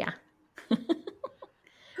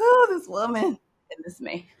 Oh, this woman and this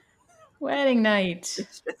man. Wedding night. It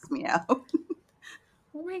stressed me out.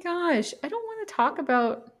 Oh my gosh. I don't want to talk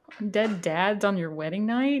about dead dads on your wedding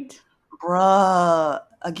night. Bruh.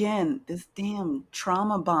 Again, this damn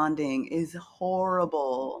trauma bonding is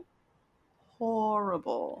horrible.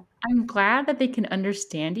 Horrible. I'm glad that they can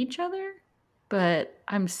understand each other, but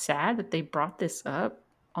I'm sad that they brought this up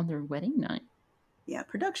on their wedding night. Yeah,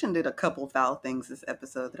 production did a couple foul things this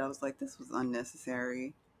episode that I was like, this was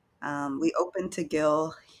unnecessary. We opened to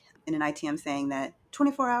Gil in an ITM saying that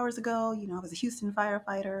 24 hours ago, I was a Houston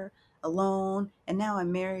firefighter alone, and now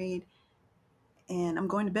I'm married and I'm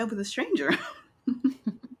going to bed with a stranger.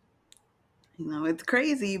 It's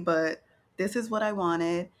crazy, but this is what I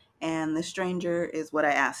wanted, and the stranger is what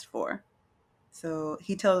I asked for. So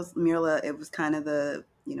he tells Mirla it was kind of the,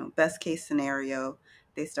 best case scenario.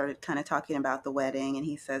 They started kind of talking about the wedding, and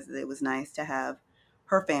he says that it was nice to have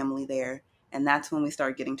her family there. And that's when we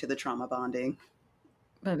start getting to the trauma bonding.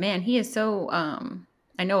 But man, he is so.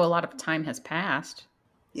 I know a lot of time has passed.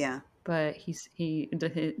 Yeah. But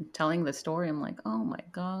telling the story. I'm like, oh my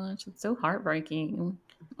gosh, it's so heartbreaking.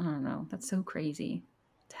 I don't know. That's so crazy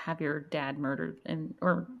to have your dad murdered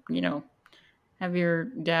or have your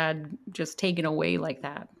dad just taken away like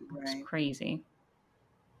that. It's Right. crazy.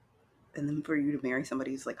 And then for you to marry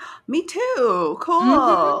somebody who's like, me too, Mm-hmm.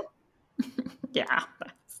 cool. Yeah,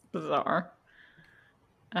 that's bizarre.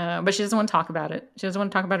 But she doesn't want to talk about it. She doesn't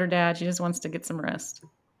want to talk about her dad. She just wants to get some rest.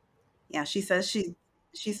 Yeah, she says she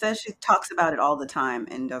talks about it all the time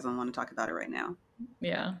and doesn't want to talk about it right now.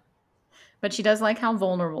 Yeah. But she does like how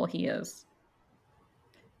vulnerable he is.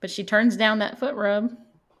 But she turns down that foot rub.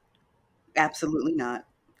 Absolutely not.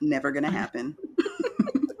 Never gonna happen.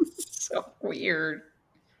 So weird.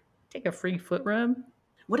 Take a free foot rub.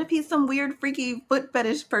 What if he's some weird freaky foot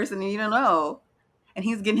fetish person and you don't know? And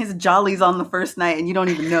he's getting his jollies on the first night and you don't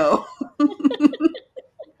even know.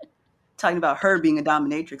 Talking about her being a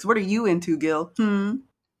dominatrix. What are you into, Gil? Hmm.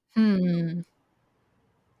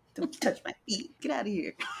 Don't touch my feet. Get out of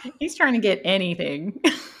here. He's trying to get anything.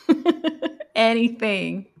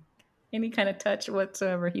 Anything. Any kind of touch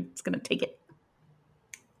whatsoever. He's going to take it.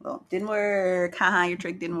 Well, didn't work. Haha, your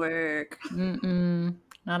trick didn't work.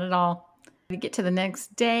 Not at all. We get to the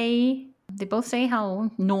next day. They both say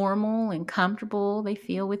how normal and comfortable they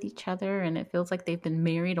feel with each other, and it feels like they've been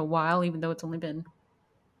married a while, even though it's only been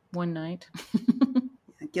one night.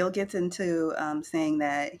 Gil gets into saying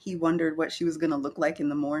that he wondered what she was going to look like in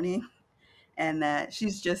the morning and that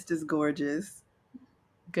she's just as gorgeous.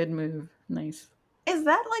 Good move. Nice. Is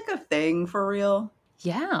that like a thing for real?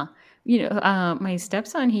 Yeah. My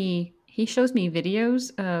stepson, he shows me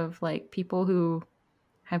videos of like people who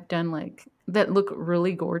have done like that look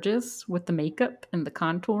really gorgeous with the makeup and the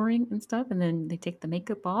contouring and stuff, and then they take the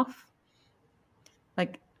makeup off.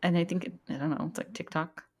 Like, and I think I don't know, it's like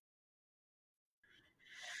TikTok.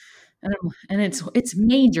 And it's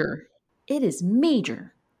major. It is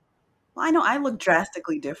major. Well, I know I look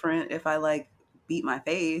drastically different if I like beat my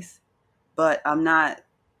face, but I'm not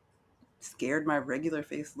scared my regular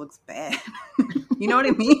face looks bad. You know what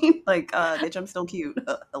I mean? Like, bitch, I'm still cute.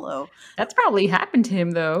 Hello. That's probably happened to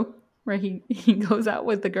him though, where he goes out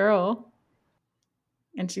with the girl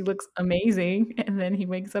and she looks amazing, and then he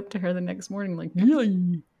wakes up to her the next morning like,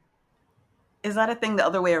 yay. Is that a thing the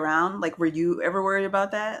other way around? Like, were you ever worried about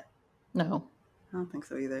that? No, I don't think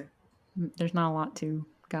so either. there's not a lot to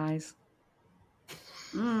guys.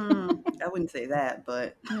 I wouldn't say that,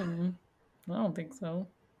 but I don't think so.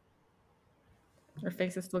 Our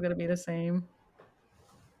face is still gonna be the same.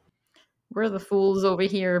 We're the fools over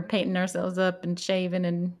here painting ourselves up and shaving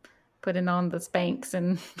and putting on the Spanx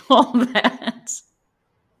and all that.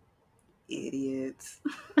 idiots.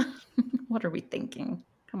 What are we thinking?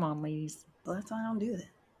 Come on, ladies. Well, that's why I don't do that.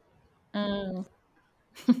 Oh.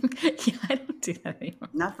 Yeah, I don't do that anymore.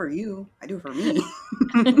 Not for you. I do it for me.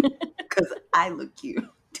 Because I look cute.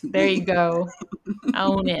 There you go.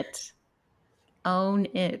 Own it. Own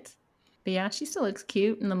it. But yeah, she still looks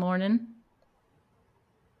cute in the morning.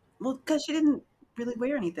 Well, because she didn't really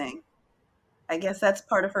wear anything. I guess that's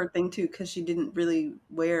part of her thing too, because she didn't really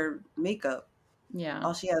wear makeup. Yeah.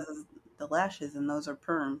 All she has is the lashes, and those are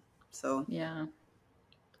perm. So Yeah.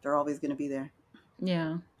 they're always going to be there.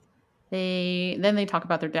 Yeah. They talk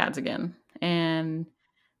about their dads again, and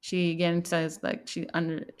she again says like she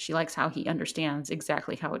likes how he understands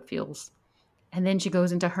exactly how it feels, and then she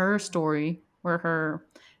goes into her story where her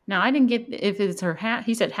now I didn't get if it's her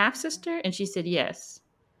he said half sister and she said yes.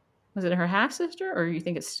 Was it her half sister or you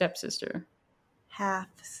think it's stepsister? Half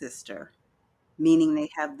sister, meaning they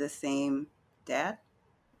have the same dad.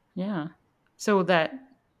 Yeah. So that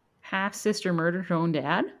half sister murdered her own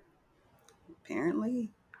dad?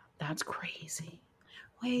 Apparently. That's crazy.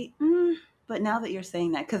 Wait, but now that you're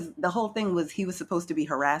saying that, because the whole thing was he was supposed to be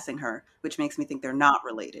harassing her, which makes me think they're not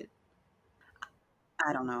related.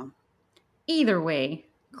 I don't know. Either way,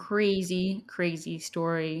 crazy, crazy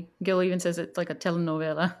story. Gil even says it's like a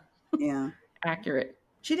telenovela. Yeah. Accurate.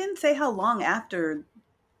 She didn't say how long after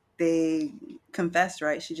they confessed,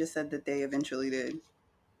 right? She just said that they eventually did.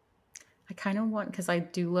 I kind of want, because I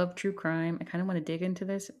do love true crime, I kind of want to dig into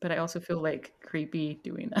this, but I also feel like creepy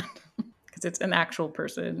doing that because it's an actual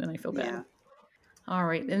person and I feel bad. Yeah. All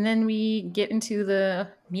right. And then we get into the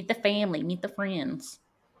meet the family, meet the friends.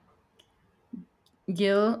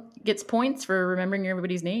 Gil gets points for remembering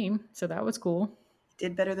everybody's name. So that was cool.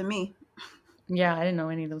 Did better than me. Yeah, I didn't know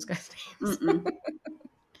any of those guys' names. Mm-mm.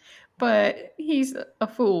 But he's a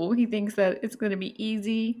fool. He thinks that it's going to be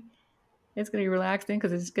easy. It's going to be relaxing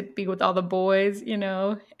because it's going to be with all the boys, you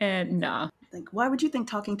know? And nah. Like, why would you think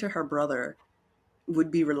talking to her brother would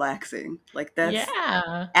be relaxing? Like, that's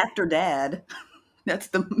Yeah. after dad. That's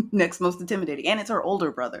the next most intimidating. And it's her older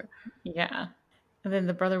brother. Yeah. And then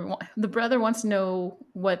the brother wants to know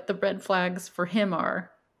what the red flags for him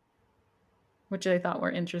are, which I thought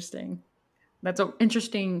were interesting. That's an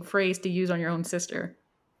interesting phrase to use on your own sister.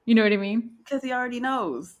 You know what I mean? Because he already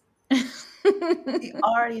knows. He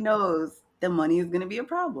already knows the money is going to be a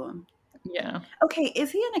problem. Yeah. Okay,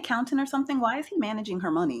 is he an accountant or something? Why is he managing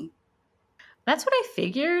her money? That's what I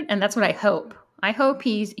figured, and that's what I hope. I hope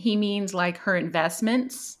he means like her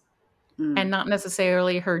investments and not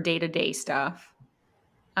necessarily her day-to-day stuff.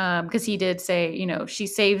 Because he did say, you know, she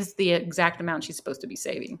saves the exact amount she's supposed to be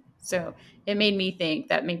saving. So it made me think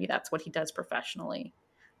that maybe that's what he does professionally.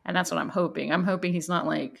 And that's what I'm hoping. I'm hoping he's not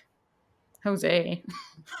like Jose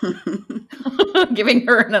giving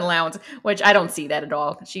her an allowance, which I don't see that at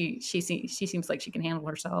all. She seems like she can handle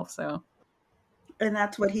herself. So And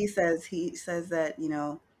that's what he says. He says that, you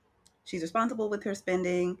know, she's responsible with her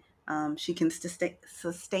spending. She can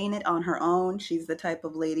sustain it on her own. She's the type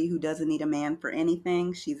of lady who doesn't need a man for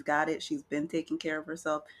anything. She's got it. She's been taking care of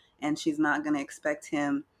herself, and she's not going to expect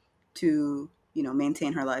him to, you know,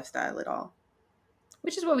 maintain her lifestyle at all.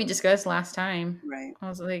 which is what we discussed last time. Right. I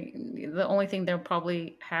was like, the only thing they'll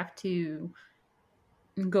probably have to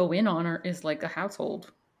go in on is like a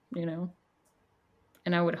household, you know?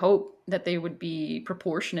 And I would hope that they would be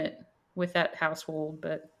proportionate with that household,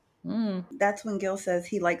 but That's when Gil says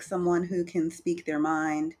he likes someone who can speak their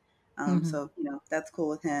mind. So, you know, that's cool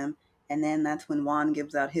with him. And then that's when Juan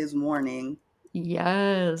gives out his warning.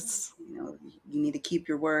 yes. You know, you need to keep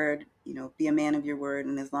your word, you know, be a man of your word.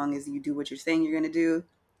 And as long as you do what you're saying you're going to do,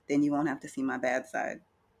 then you won't have to see my bad side.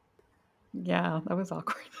 Yeah, that was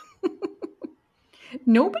awkward.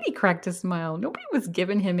 Nobody cracked a smile. Nobody was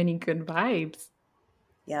giving him any good vibes.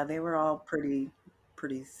 Yeah, they were all pretty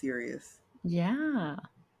serious. Yeah.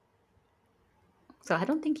 So I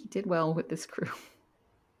don't think he did well with this crew.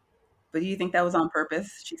 But do you think that was on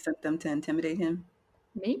purpose? She sent them to intimidate him?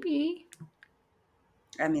 Maybe.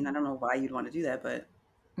 I mean, I don't know why you'd want to do that, but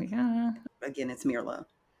Yeah. again, it's Mirla.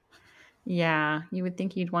 Yeah. You would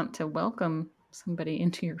think you'd want to welcome somebody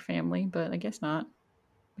into your family, but I guess not.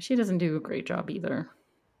 She doesn't do a great job either.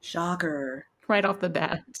 Shocker. Right off the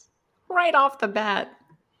bat. Right off the bat.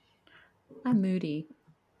 I'm moody.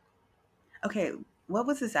 Okay, what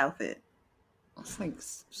was this outfit? It's like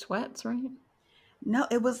sweats, right? No,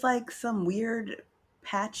 it was like some weird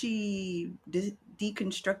patchy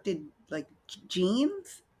deconstructed like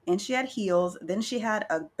jeans, and she had heels. Then she had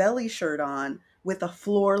a belly shirt on with a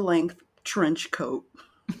floor length trench coat.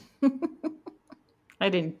 I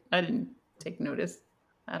didn't take notice.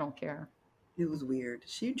 I don't care. It was weird.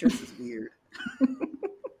 She dresses weird.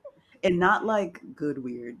 And not like good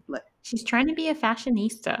weird. Like, She's trying to be a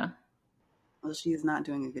fashionista. well, she is not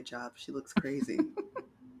doing a good job. She looks crazy.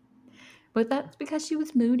 But that's because she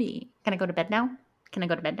was moody. Can I go to bed now? Can I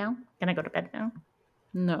go to bed now? Can I go to bed now?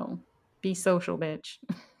 No. Be social, bitch.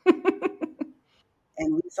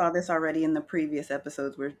 And we saw this already in the previous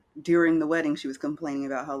episodes where during the wedding she was complaining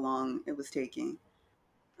about how long it was taking.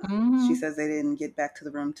 She says they didn't get back to the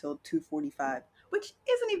room till 2:45, which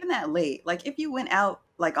isn't even that late. Like if you went out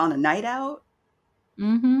like on a night out,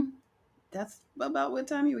 that's about what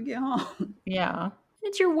time you would get home. Yeah.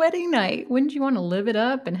 It's your wedding night. Wouldn't you want to live it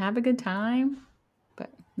up and have a good time? But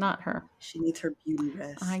not her. She needs her beauty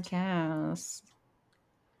rest. I guess.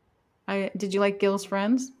 Did you like Gil's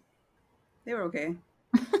friends? They were okay.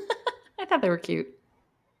 I thought they were cute.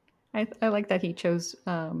 I like that he chose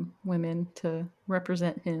women to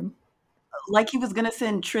represent him. Like he was gonna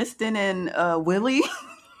send Tristan and Willie.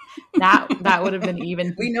 That would have been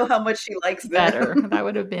even. We know how much she likes better. them. That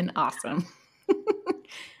would have been awesome.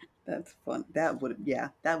 That's fun. That would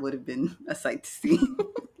have been a sight to see.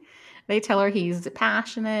 They tell her he's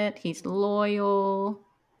passionate, he's loyal.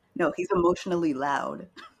 No, he's emotionally loud.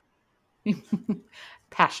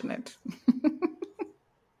 Passionate.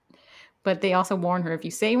 But they also warn her if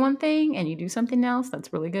you say one thing and you do something else,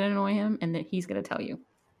 that's really going to annoy him and that he's going to tell you.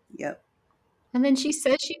 Yep. And then she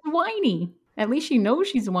says she's whiny. At least she knows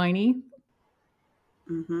she's whiny.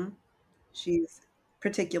 Mm-hmm. She's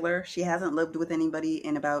particular. She hasn't lived with anybody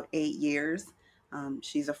in about 8 years.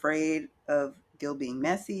 She's afraid of Gil being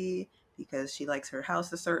messy because she likes her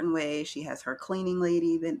house a certain way. She has her cleaning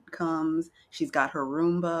lady that comes. She's got her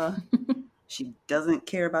Roomba. She doesn't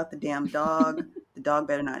care about the damn dog. The dog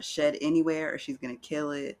better not shed anywhere or she's going to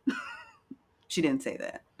kill it. She didn't say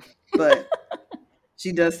that. But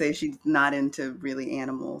she does say she's not into really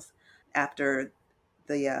animals. After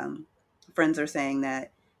the friends are saying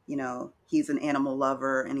that, he's an animal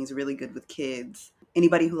lover and he's really good with kids.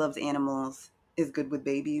 Anybody who loves animals is good with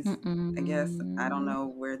babies, I guess. I don't know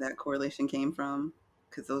where that correlation came from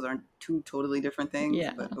because those aren't two totally different things,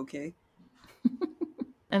 Yeah. but okay.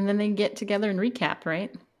 And then they get together and recap,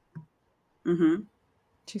 right? Mm-hmm.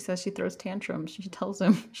 She says she throws tantrums. She tells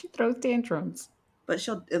him she throws tantrums. But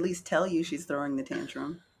she'll at least tell you she's throwing the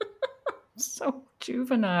tantrum. So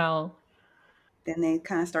juvenile. Then they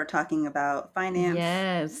kind of start talking about finance.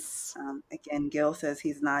 Yes. Again, Gil says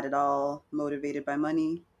he's not at all motivated by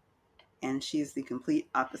money, and she's the complete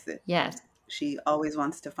opposite. Yes. She always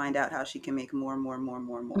wants to find out how she can make more.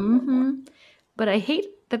 But I hate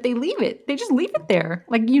that they leave it. They just leave it there.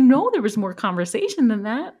 Like, there was more conversation than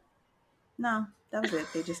that. No, that was it.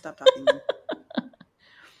 They just stopped talking.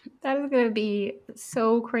 That is going to be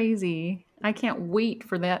so crazy. I can't wait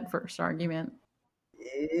for that first argument.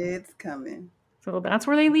 It's coming. So that's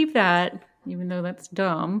where they leave that, even though that's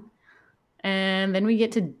dumb. And then we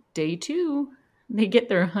get to day 2. They get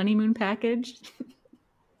their honeymoon package.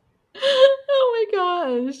 Oh my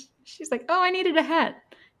gosh. She's like, oh, I needed a hat,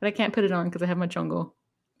 but I can't put it on because I have my chongo.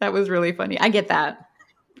 That was really funny. I get that.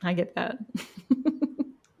 Well,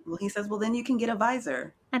 he says, well, then you can get a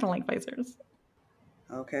visor. I don't like visors.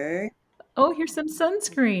 Okay. Oh, here's some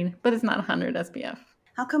sunscreen, but it's not 100 SPF.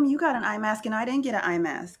 How come you got an eye mask and I didn't get an eye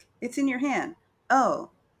mask? It's in your hand. Oh,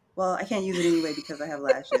 well, I can't use it anyway because I have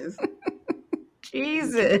lashes.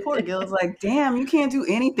 Jesus. Poor Gil's like, damn, you can't do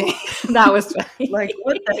anything. That was funny. Like,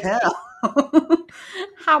 what the hell?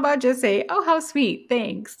 How about just say, oh, how sweet.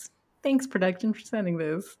 Thanks. Thanks, production, for sending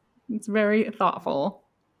this. It's very thoughtful.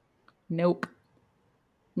 Nope.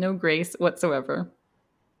 No grace whatsoever.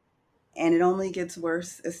 And it only gets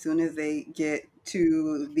worse as soon as they get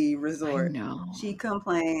to the resort. I know. She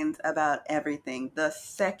complains about everything the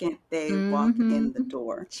second they walk in the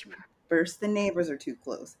door. First, the neighbors are too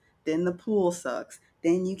close. Then the pool sucks.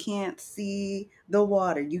 Then you can't see the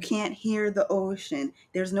water. You can't hear the ocean.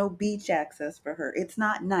 There's no beach access for her. It's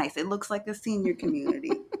not nice. It looks like a senior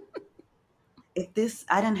community. I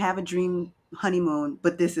didn't have a dream honeymoon,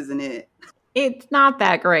 but this isn't it. It's not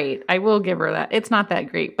that great. I will give her that. It's not that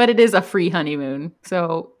great, but it is a free honeymoon.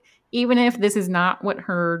 So even if this is not what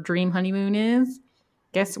her dream honeymoon is,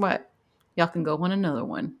 guess what? Y'all can go on another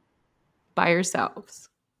one by yourselves.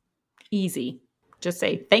 Easy. Just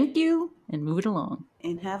say thank you and move it along.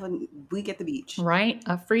 And have a week at the beach. Right?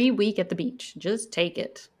 A free week at the beach. Just take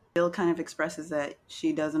it. Bill kind of expresses that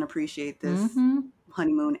she doesn't appreciate this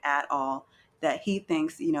honeymoon at all. That he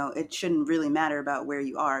thinks, it shouldn't really matter about where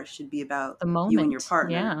you are. It should be about the moment. You and your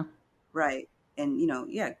partner. Yeah. Right. And,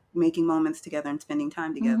 making moments together and spending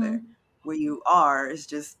time together. Where you are is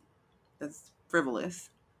just, that's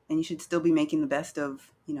frivolous. And you should still be making the best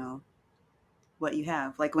of, what you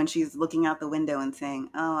have. Like when she's looking out the window and saying,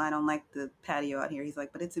 oh, I don't like the patio out here. He's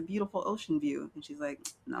like, but it's a beautiful ocean view. And she's like,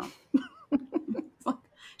 no.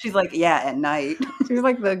 She's like, yeah, at night. She's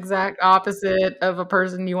like the exact opposite of a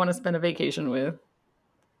person you want to spend a vacation with.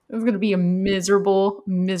 It's going to be a miserable,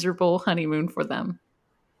 miserable honeymoon for them.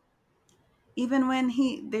 Even when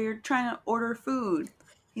they're trying to order food,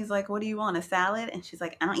 he's like, what do you want, a salad? And she's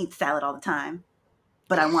like, I don't eat salad all the time,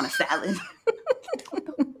 but I want a salad.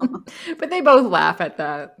 But they both laugh at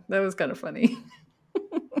that. That was kind of funny.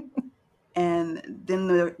 And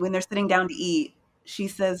then when they're sitting down to eat, she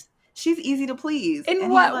says, she's easy to please. In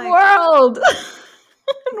what world?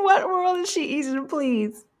 In what world is she easy to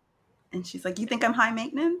please? And she's like, you think I'm high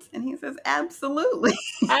maintenance? And he says, absolutely.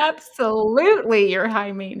 Absolutely, you're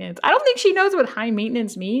high maintenance. I don't think she knows what high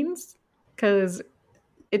maintenance means because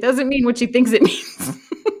it doesn't mean what she thinks it means.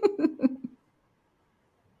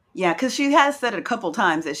 Yeah, because she has said it a couple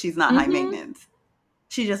times that she's not high maintenance.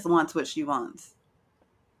 She just wants what she wants.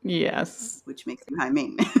 Yes. Which makes you high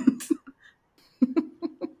maintenance.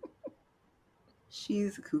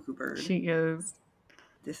 She's a cuckoo bird. She is.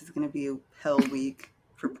 This is going to be a hell week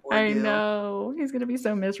for poor Gil. I know. He's going to be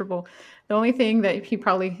so miserable. The only thing that he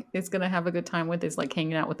probably is going to have a good time with is like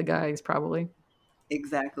hanging out with the guys, probably.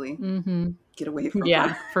 Exactly. Get away from her.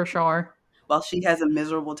 Yeah, for sure. While she has a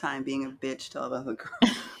miserable time being a bitch to all the other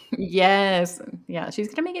girls. Yes. Yeah, she's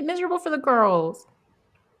going to make it miserable for the girls.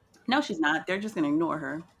 No, she's not. They're just going to ignore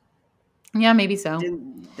her. Yeah, maybe so.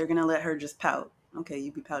 Then they're gonna let her just pout. Okay,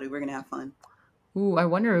 you be pouty. We're gonna have fun. Ooh, I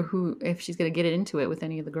wonder if she's gonna get into it with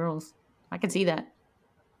any of the girls. I can see that.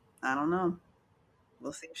 I don't know.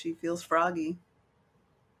 We'll see if she feels froggy.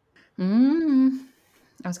 Mm.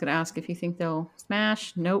 I was gonna ask if you think they'll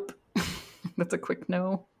smash. Nope. That's a quick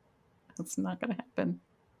no. That's not gonna happen.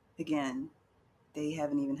 Again, they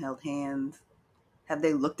haven't even held hands. Have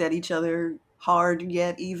they looked at each other hard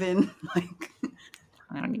yet? Even like,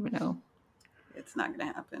 I don't even know. it's not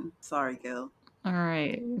gonna happen. Sorry, Gil. All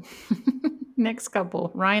right. Next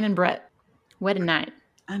couple, Ryan and Brett. Wedding night.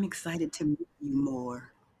 I'm excited to meet you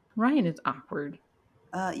more. Ryan is awkward.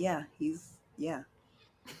 Yeah, yeah.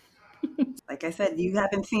 Like I said, you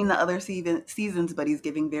haven't seen the other seasons, but he's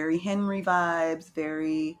giving very Henry vibes.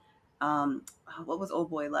 Very, what was Old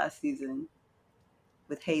Boy last season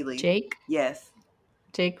with Haley? Jake? Yes.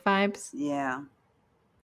 Jake vibes? Yeah.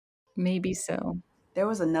 Maybe so. There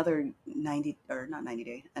was another not 90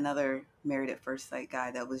 Day, another Married at First Sight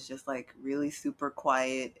guy that was just like really super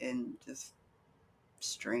quiet and just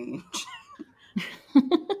strange.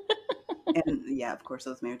 And yeah, of course,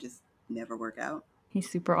 those marriages never work out. He's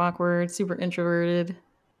super awkward, super introverted.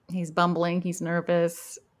 He's bumbling, he's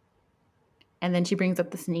nervous. And then she brings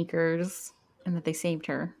up the sneakers and that they saved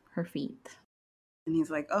her feet. And he's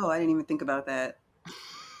like, "Oh, I didn't even think about that."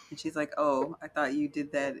 And she's like, "Oh, I thought you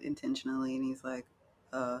did that intentionally." And he's like,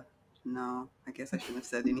 no, I guess I shouldn't have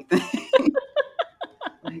said anything."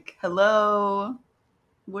 Like, hello,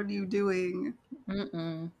 what are you doing?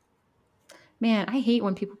 Mm-mm. Man, I hate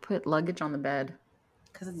when people put luggage on the bed.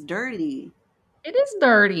 Because it's dirty. It is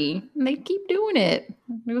dirty. And they keep doing it.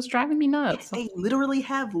 It was driving me nuts. They literally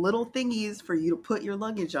have little thingies for you to put your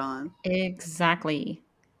luggage on. Exactly.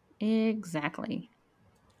 Exactly.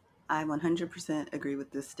 I 100% agree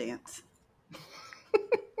with this stance.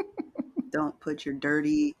 Don't put your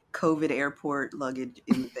dirty COVID airport luggage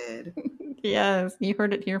in the bed. Yes, you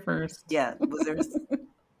heard it here first. Yeah, was there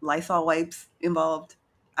Lysol wipes involved?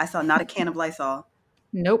 I saw not a can of Lysol.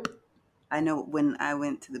 Nope. I know when I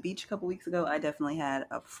went to the beach a couple weeks ago, I definitely had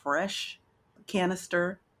a fresh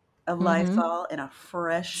canister of Lysol and a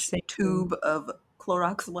fresh tube of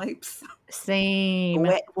Clorox wipes. Same.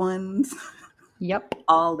 Wet ones. Yep.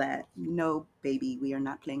 All that. No, baby, we are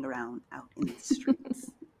not playing around out in the streets.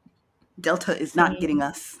 Delta is not getting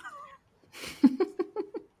us.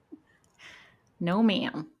 No,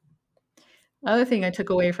 ma'am. Other thing I took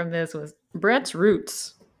away from this was Brett's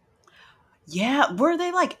roots. Yeah, were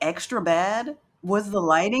they like extra bad? Was the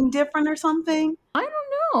lighting different or something? I don't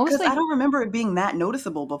know. Because I don't remember it being that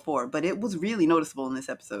noticeable before, but it was really noticeable in this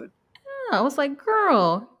episode. Yeah, I was like,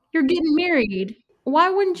 girl, you're getting married. Why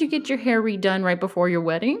wouldn't you get your hair redone right before your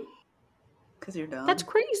wedding? Because you're dumb. That's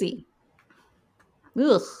crazy.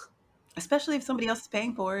 Ugh. Especially if somebody else is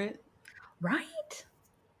paying for it. Right?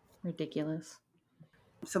 Ridiculous.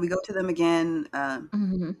 So we go to them again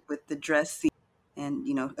with the dress scene. And,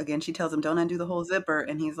 you know, again, she tells him, don't undo the whole zipper.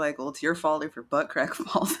 And he's like, well, it's your fault if your butt crack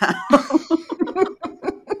falls out.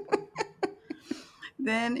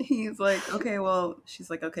 Then he's like, okay, well, she's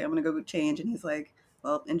like, okay, I'm going to go change. And he's like,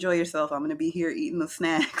 well, enjoy yourself. I'm going to be here eating the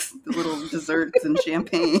snacks, the little desserts and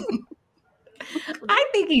champagne. I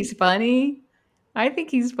think he's funny.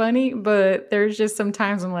 But there's just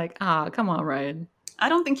sometimes I'm like, come on, Ryan. I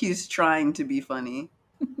don't think he's trying to be funny.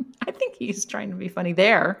 I think he's trying to be funny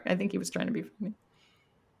there. I think he was trying to be funny.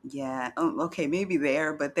 Yeah. Okay, maybe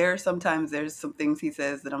there, but there's some things he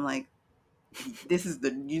says that I'm like, this is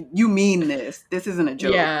you mean this. This isn't a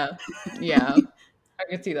joke. Yeah. Yeah. I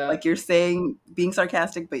can see that. Like you're saying, being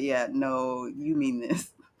sarcastic, but yeah, no, you mean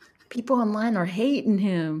this. People online are hating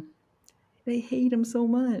him. They hate him so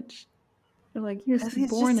much. They're like, you're he's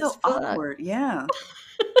boring just so awkward. Yeah.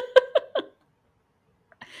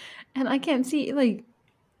 And I can't see, like,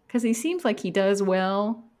 because he seems like he does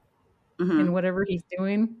well in whatever he's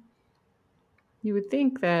doing. You would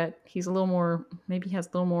think that he's a little more, maybe has a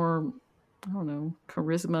little more, I don't know,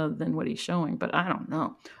 charisma than what he's showing, but I don't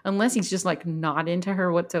know. Unless he's just like not into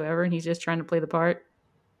her whatsoever and he's just trying to play the part.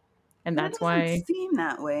 And that's why. It doesn't seem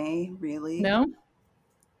that way, really. No?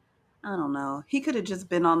 I don't know. He could have just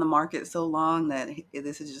been on the market so long that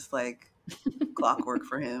this is just like clockwork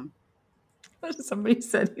for him. Somebody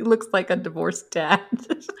said he looks like a divorced dad.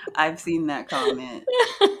 I've seen that comment.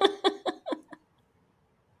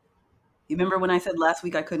 You remember when I said last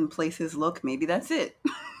week I couldn't place his look? Maybe that's it.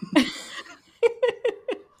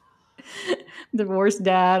 Divorced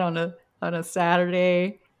dad on a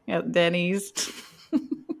Saturday at Denny's.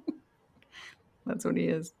 That's what he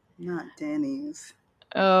is. Not Denny's.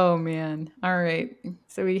 Oh man. All right.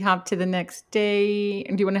 So we hop to the next day.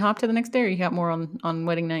 Do you want to hop to the next day or you got more on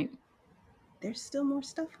wedding night? there's still more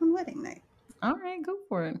stuff on wedding night. All right, go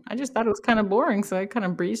for it. I just thought it was kind of boring, so I kind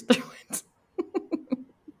of breezed through it.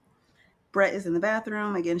 Brett is in the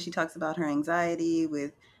bathroom. Again, she talks about her anxiety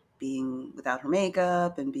with being without her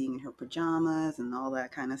makeup and being in her pajamas and all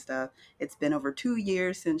that kind of stuff. It's been over 2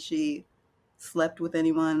 years since she slept with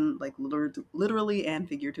anyone, like literally and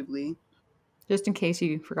figuratively. Just in case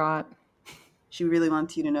you forgot. She really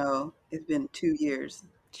wants you to know it's been 2 years.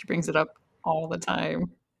 She brings it up all the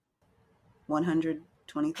time.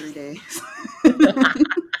 123 days.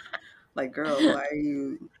 Like, girl, why are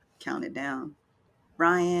you counting down?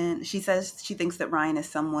 Ryan, she says she thinks that Ryan is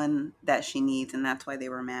someone that she needs, and that's why they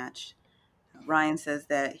were matched. Ryan says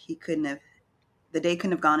that the day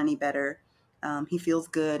couldn't have gone any better. He feels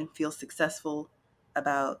good, feels successful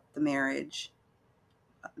about the marriage.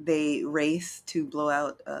 They race to blow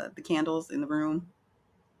out the candles in the room.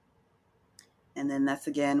 And then that's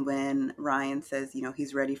again when Ryan says,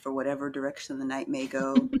 he's ready for whatever direction the night may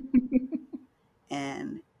go.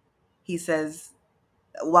 And he says,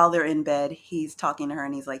 while they're in bed, he's talking to her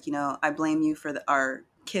and he's like, I blame you for our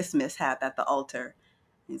kiss mishap at the altar.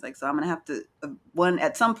 And he's like, so I'm going to have to,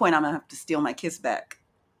 at some point, I'm going to have to steal my kiss back.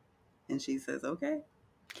 And she says, okay.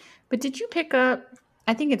 But did you pick up,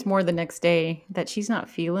 I think it's more the next day, that she's not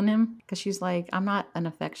feeling him? Because she's like, I'm not an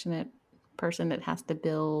affectionate person that has to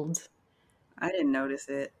build. I didn't notice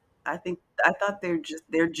it. I thought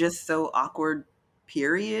they're just so awkward,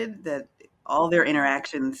 period, that all their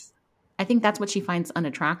interactions. I think that's what she finds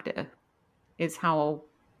unattractive, is how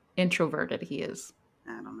introverted he is.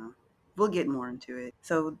 I don't know. We'll get more into it.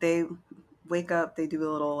 So they wake up, they do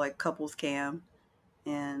a little like couples cam,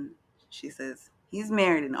 and she says, he's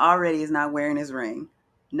married and already is not wearing his ring.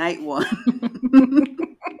 Night one.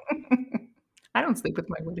 I don't sleep with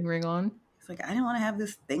my wedding ring on. It's like, I didn't want to have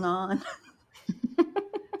this thing on.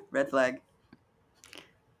 Red flag.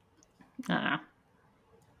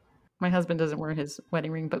 My husband doesn't wear his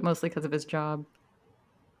wedding ring, but mostly because of his job.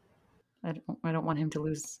 I don't want him to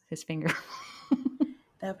lose his finger.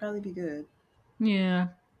 That'd probably be good. Yeah.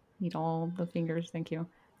 Need all the fingers, thank you.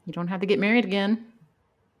 You don't have to get married again.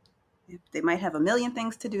 They might have a million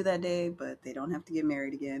things to do that day, but they don't have to get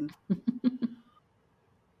married again.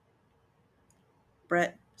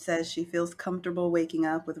 Brett says she feels comfortable waking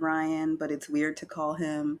up with Ryan, but it's weird to call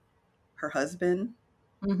him her husband.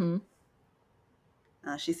 Mm-hmm.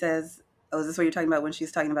 She says, oh, is this what you're talking about when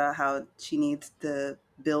she's talking about how she needs to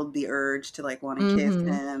build the urge to like want to kiss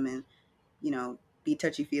him and, be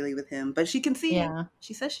touchy-feely with him, but she can see it.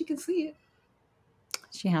 She says she can see it.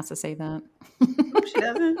 She has to say that. No, she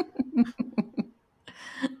doesn't.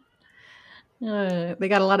 They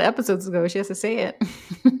got a lot of episodes to go. She has to say it.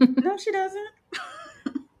 No, she doesn't.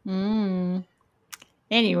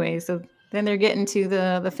 Anyway, so then they're getting to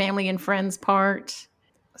the family and friends part.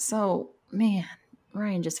 So, man,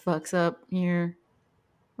 Ryan just fucks up here.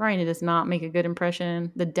 Ryan does not make a good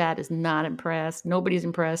impression. The dad is not impressed. Nobody's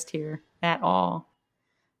impressed here at all.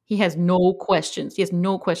 He has no questions. He has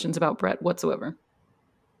no questions about Brett whatsoever.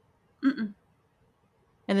 Mm-mm.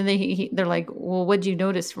 And then they're like, well, what'd you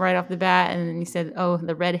notice right off the bat? And then he said, oh,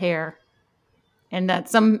 the red hair. And that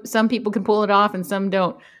some people can pull it off and some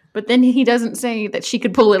don't. But then he doesn't say that she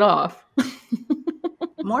could pull it off.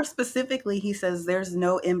 More specifically, he says there's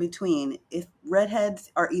no in between. If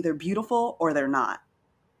redheads are either beautiful or they're not.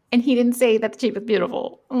 And he didn't say that she was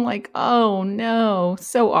beautiful. I'm like, oh no,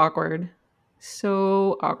 so awkward.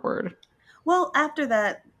 So awkward. Well, after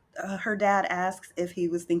that, her dad asks if he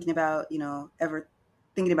was thinking about, ever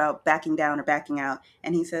thinking about backing down or backing out.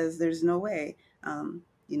 And he says, there's no way.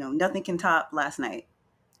 Nothing can top last night.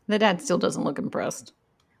 The dad still doesn't look impressed.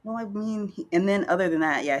 Well, I mean, and then other than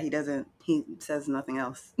that, yeah, he doesn't. He says nothing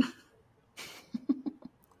else.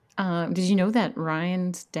 Did you know that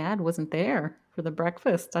Ryan's dad wasn't there for the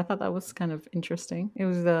breakfast? I thought that was kind of interesting. It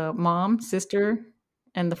was the mom, sister,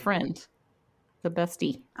 and the friend, the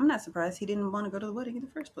bestie. I'm not surprised he didn't want to go to the wedding in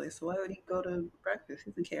the first place. So why would he go to breakfast?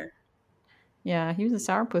 He doesn't care. Yeah, he was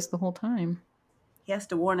a sourpuss the whole time. He has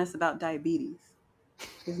to warn us about diabetes.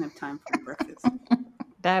 He doesn't have time for breakfast.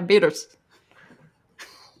 Diabetes.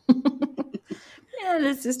 Yeah,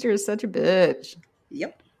 his sister is such a bitch.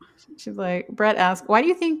 Yep. She's like, Brett asked, why do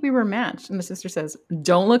you think we were matched? And the sister says,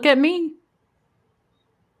 don't look at me.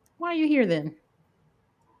 Why are you here then?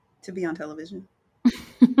 To be on television.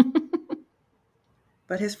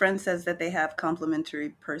 But his friend says that they have complementary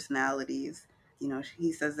personalities.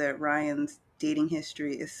 He says that Ryan's dating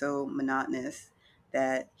history is so monotonous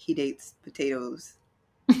that he dates potatoes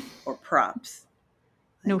or props.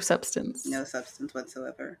 No substance. No substance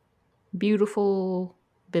whatsoever. Beautiful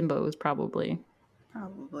bimbos, probably.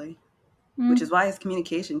 Probably. which is why his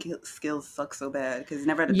communication skills suck so bad because he's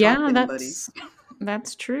never had to talk to Yeah, anybody.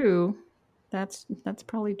 that's true. That's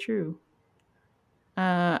probably true.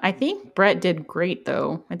 I think Brett did great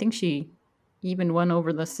though. I think she even won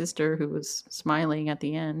over the sister who was smiling at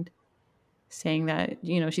the end, saying that,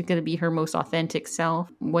 you know, she's going to be her most authentic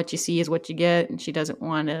self. What you see is what you get, and she doesn't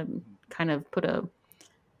want to kind of put a,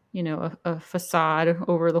 you know, a facade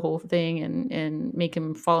over the whole thing and make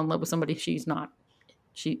him fall in love with somebody she's not,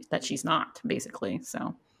 she's not, basically.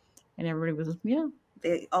 So, and everybody was, yeah.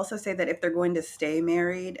 They also say that if they're going to stay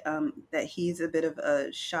married, that he's a bit of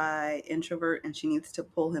a shy introvert and she needs to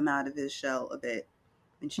pull him out of his shell a bit.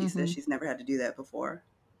 And she says she's never had to do that before.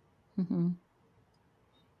 I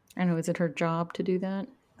know, is it her job to do that?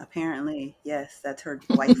 Apparently, yes, that's her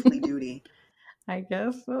wifely duty. I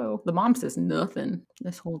guess so. The mom says nothing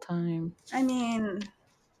this whole time. I mean,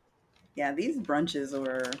 yeah, these brunches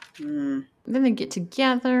were. Then they get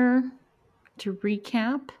together to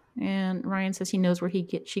recap, and Ryan says he knows where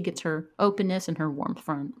she gets her openness and her warmth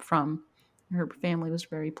from. Her family was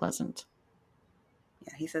very pleasant.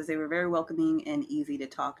 Yeah, he says they were very welcoming and easy to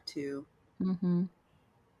talk to. And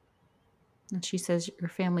she says her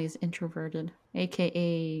family is introverted,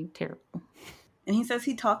 aka terrible. And he says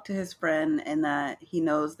he talked to his friend and that he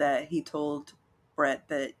knows that he told Brett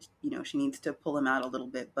that, you know, she needs to pull him out a little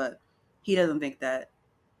bit, but he doesn't think that.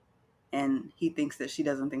 And he thinks that she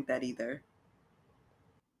doesn't think that either.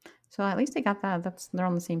 So at least they got that. They're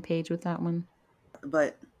on the same page with that one.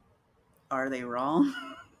 But are they wrong?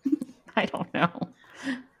 I don't know.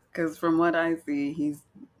 Because from what I see, he's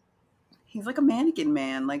like a mannequin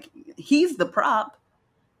man. Like, he's the prop.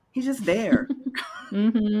 He's just there.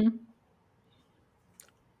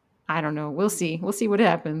 I don't know. We'll see. We'll see what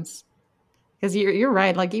happens. Because you're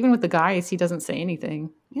right. Like, even with the guys, he doesn't say anything.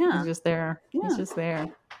 Yeah. He's just there. Yeah. He's just there.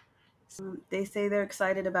 They say they're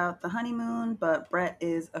excited about the honeymoon, but Brett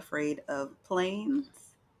is afraid of planes.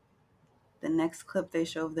 The next clip they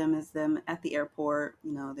show of them is them at the airport.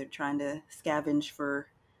 You know, they're trying to scavenge for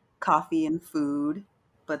coffee and food,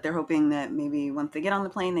 but they're hoping that maybe once they get on the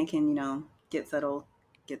plane, they can, you know, get settled,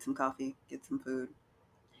 get some coffee, get some food.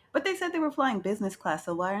 But they said they were flying business class,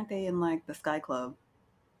 so why aren't they in, like, the Sky Club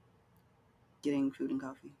getting food and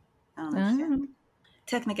coffee? I don't understand.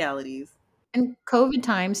 Technicalities. And COVID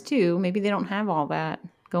times, too. Maybe they don't have all that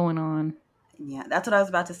going on. Yeah, that's what I was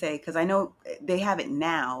about to say, because I know they have it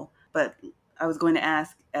now, but I was going to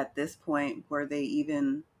ask at this point, were they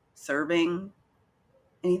even serving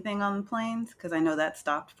anything on the planes? Because I know that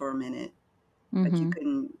stopped for a minute. But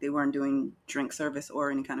they weren't doing drink service or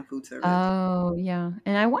any kind of food service. Oh, yeah.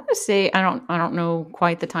 And I want to say, I don't know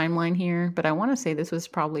quite the timeline here, but I want to say this was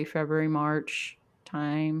probably February, March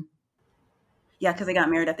time. Yeah, because they got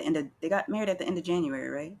married at the end of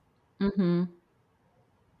January, right?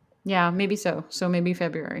 Yeah, maybe so. So maybe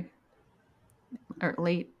February. Or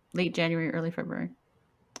late January, early February.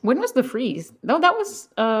 When was the freeze? No, that was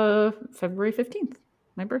February 15th,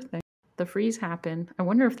 my birthday. The freeze happened. I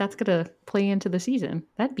wonder if that's going to play into the season.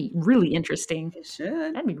 That'd be really interesting. It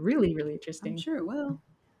should. That'd be really, really interesting. I'm sure it will.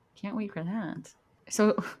 Can't wait for that.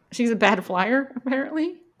 So she's a bad flyer,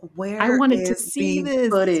 apparently. Where I wanted to see this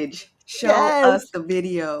footage. Show us the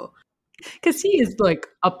video. Because he is, like,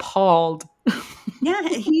 appalled. Yeah,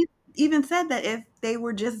 he even said that if they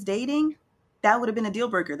were just dating, that would have been a deal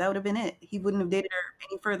breaker. That would have been it. He wouldn't have dated her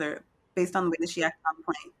any further based on the way that she acted on the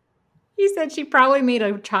plane. He said she probably made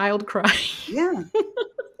a child cry. Yeah.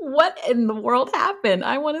 What in the world happened?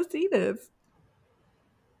 I want to see this.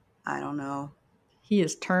 I don't know. He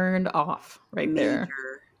is turned off right there.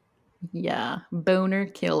 Yeah. Boner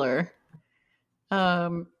killer.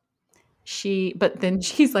 But then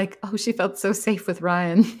she's like, oh, she felt so safe with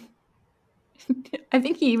Ryan. I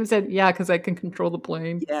think he even said, yeah, because I can control the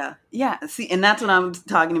plane. Yeah. Yeah. See, and that's what I'm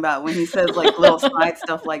talking about when he says, like, little side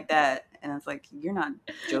stuff like that. And it's like, you're not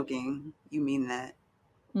joking. You mean that.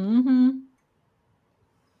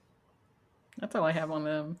 That's all I have on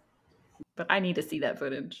them. But I need to see that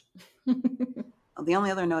footage. The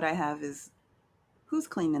only other note I have is, who's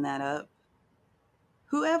cleaning that up?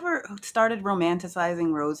 Whoever started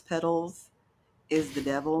romanticizing rose petals is the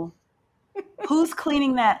devil. Who's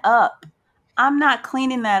cleaning that up? I'm not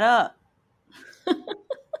cleaning that up.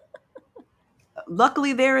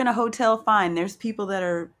 Luckily, they're in a hotel fine. There's people that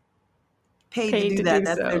are paid to do that.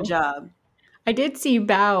 That's their job. I did see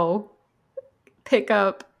Bao pick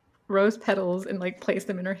up rose petals and, like, place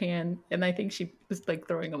them in her hand, and I think she was, like,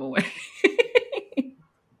 throwing them away.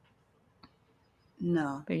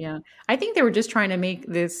 No. But yeah, I think they were just trying to make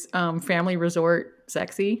this family resort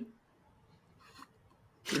sexy.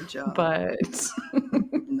 Good job. But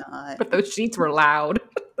not. But those sheets were loud.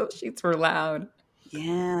 Those sheets were loud.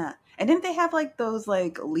 Yeah. And didn't they have like those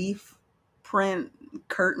like leaf print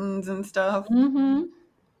curtains and stuff? Mm-hmm.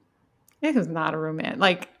 It was not a romantic.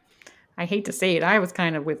 Like, I hate to say it, I was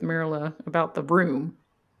kind of with Mirla about the room.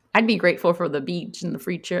 I'd be grateful for the beach and the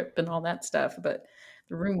free trip and all that stuff, but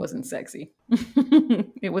the room wasn't sexy.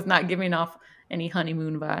 It was not giving off any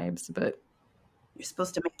honeymoon vibes, but You're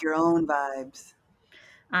supposed to make your own vibes.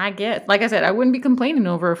 I guess, like I said, I wouldn't be complaining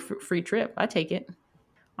over a free trip. I take it.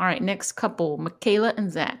 All right, next couple, Michaela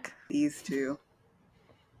and Zach. These two.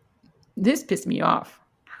 This pissed me off.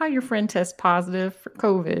 How your friend tests positive for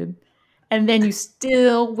COVID, and then you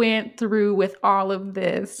still went through with all of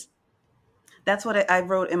this. That's what I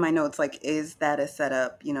wrote in my notes. Like, is that a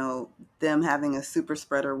setup? You know, them having a super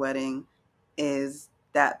spreader wedding, is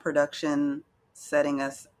that production setting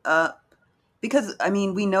us up? Because, I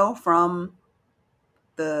mean, we know from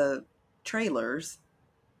the trailers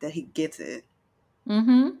that he gets it,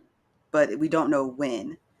 Mm-hmm. but we don't know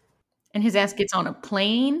when. And his ass gets on a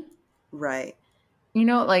plane. Right. You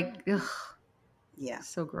know, like, ugh, Yeah.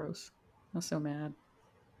 so gross. I'm so mad.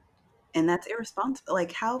 And that's irresponsible.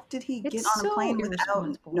 Like, how did he get It's on a so plane without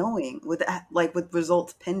irresponsible. knowing, with like with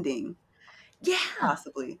results pending, Yeah.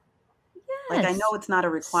 possibly? Like, I know Yes. it's not a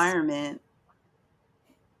requirement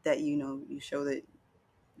that you show that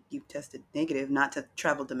you tested negative, not to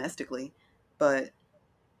travel domestically, but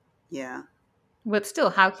yeah, But still,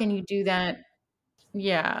 how can you do that?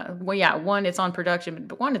 Yeah. Well, yeah. One, it's on production,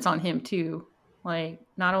 but one, it's on him too. Like,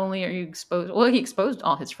 not only are you exposed, well, he exposed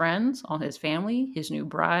all his friends, all his family, his new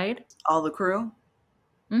bride, all the crew,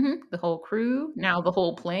 the whole crew, now the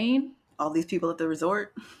whole plane. all these people at the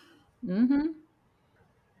resort. hmm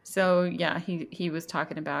So yeah, he was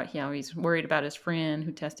talking about how he's worried about his friend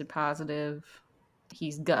who tested positive.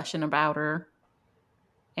 He's gushing about her,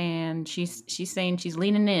 and she's saying she's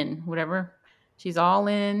leaning in, whatever. She's all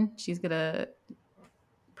in. She's gonna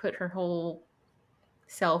put her whole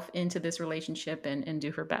self into this relationship and do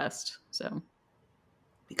her best. So,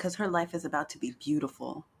 Because her life is about to be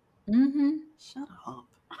beautiful. mm-hmm. Shut up.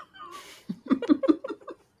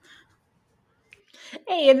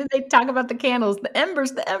 Hey, and then they talk about the candles, the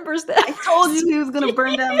embers, the embers, the I told you embers. he was gonna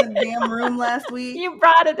burn down the damn room last week. You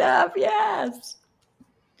brought it up, yes.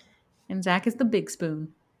 And Zach is the big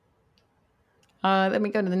spoon. Let me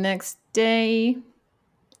go to the next day.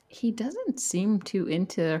 He doesn't seem too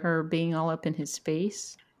into her being all up in his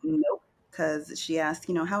face. Nope. Because she asked,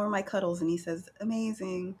 how are my cuddles? And he says,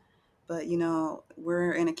 amazing. But,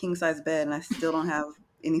 we're in a king size bed and I still don't have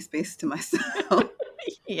any space to myself.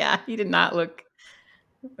 Yeah, he did not look.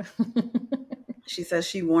 She says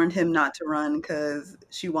she warned him not to run because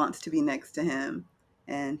she wants to be next to him.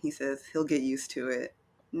 And he says he'll get used to it.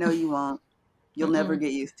 No, you won't. You'll never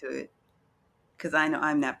get used to it. Because I know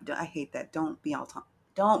I'm not. I hate that. Don't be all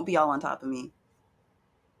on top of me.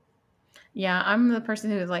 Yeah, I'm the person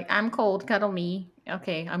who's like, I'm cold, cuddle me.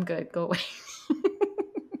 Okay, I'm good. Go away.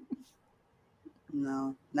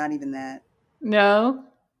 No, not even that. No.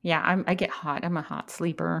 Yeah, I get hot. I'm a hot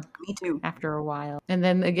sleeper Me too. after a while. And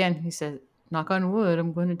then again, he said, knock on wood,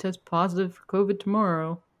 I'm going to test positive for COVID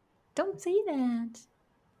tomorrow. Don't say that.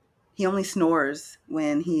 He only snores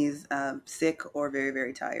when he's sick or very,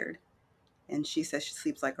 very tired. And she says she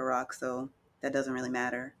sleeps like a rock, so that doesn't really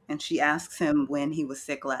matter. And she asks him when he was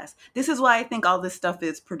sick last. This is why I think all this stuff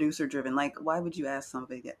is producer driven. Like, why would you ask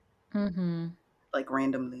somebody that, Mm-hmm. like,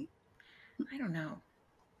 randomly? I don't know.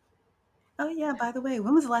 Oh, yeah, by the way,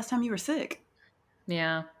 when was the last time you were sick?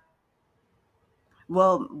 Yeah.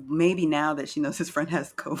 Well, maybe now that she knows his friend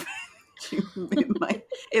has COVID,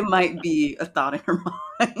 it might be a thought in her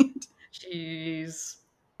mind. Jeez.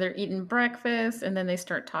 They're eating breakfast and then they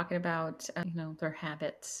start talking about, their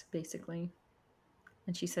habits, basically.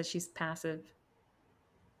 And she says she's passive.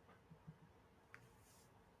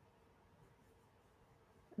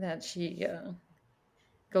 That she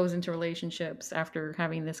goes into relationships after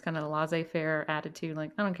having this kind of laissez-faire attitude,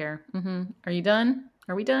 like, I don't care. Are you done?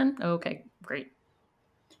 Are we done? Oh, okay, great.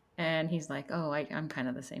 And he's like, oh, I'm kind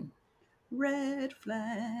of the same. Red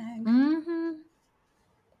flag. Mm-hmm.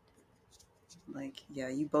 Like, yeah,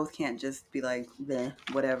 you both can't just be like, bleh,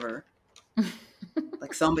 whatever.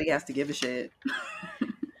 Like, somebody has to give a shit.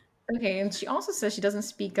 Okay, and she also says she doesn't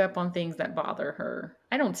speak up on things that bother her.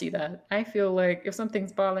 I don't see that. I feel like if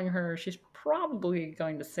something's bothering her, she's probably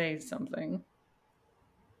going to say something.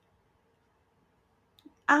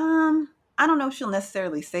 I don't know if she'll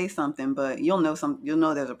necessarily say something, but you'll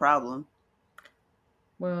know there's a problem.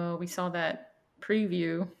 Well, we saw that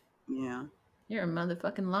preview. Yeah. You're a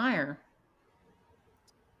motherfucking liar.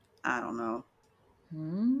 I don't know.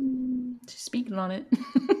 She's speaking on it.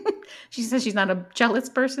 She says she's not a jealous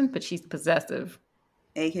person, but she's possessive.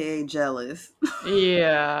 AKA jealous.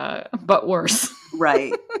 Yeah, but worse.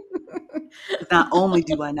 Right. Not only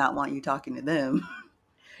do I not want you talking to them.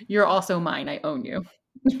 You're also mine. I own you.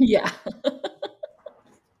 Yeah.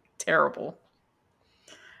 Terrible.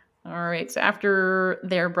 All right. So after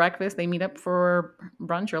their breakfast, they meet up for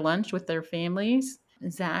brunch or lunch with their families.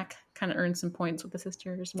 Zach kind of earns some points with the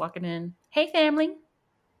sisters walking in. Hey, family.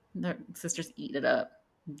 The sisters eat it up.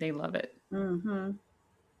 They love it. Mm-hmm.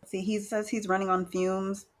 See, he says he's running on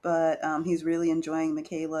fumes, but he's really enjoying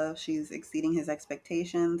Michaela. She's exceeding his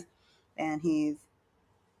expectations, and he's,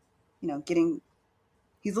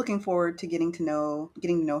 he's looking forward to getting to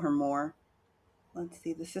know her more. Let's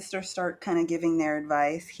see. The sisters start kind of giving their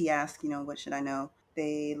advice. He asks, what should I know?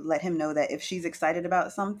 They let him know that if she's excited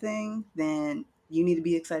about something, then you need to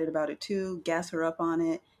be excited about it too. Gas her up on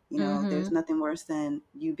it. There's nothing worse than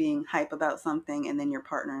you being hype about something and then your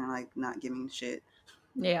partner like not giving shit.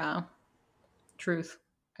 Yeah. Truth.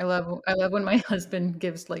 I love when my husband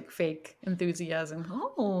gives like fake enthusiasm.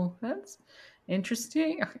 Oh, that's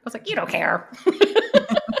interesting. I was like, you don't care.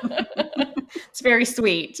 It's very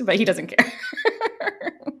sweet, but he doesn't care.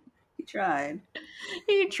 He tried.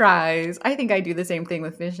 He tries. I think I do the same thing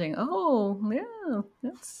with fishing. Oh, yeah,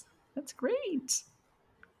 that's great.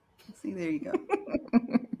 See, there you go.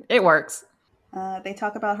 It works. They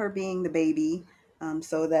talk about her being the baby,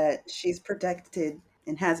 so that she's protected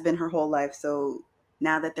and has been her whole life. So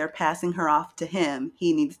now that they're passing her off to him,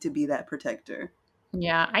 he needs to be that protector.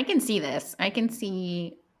 Yeah, I can see this. I can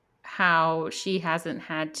see how she hasn't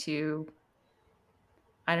had to,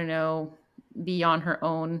 I don't know, be on her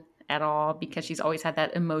own at all because she's always had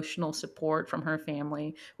that emotional support from her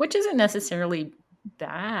family, which isn't necessarily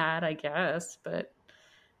bad, I guess, but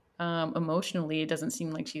emotionally, it doesn't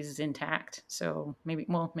seem like she's intact. So maybe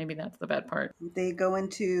that's the bad part. They go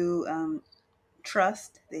into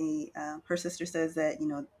trust. Her sister says that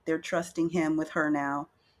they're trusting him with her now,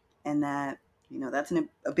 and that that's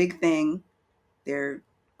a big thing. They're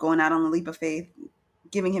going out on the leap of faith,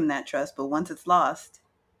 giving him that trust. But once it's lost,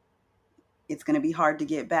 it's going to be hard to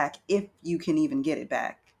get back if you can even get it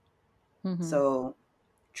back. Mm-hmm. So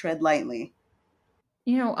tread lightly.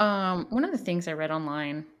 One of the things I read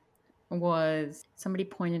online was somebody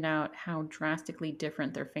pointed out how drastically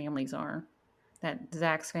different their families are. That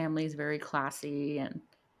Zach's family is very classy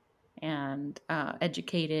and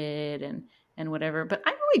educated and whatever, but I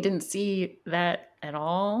really didn't see that at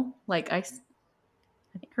all. Like I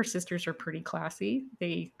think her sisters are pretty classy.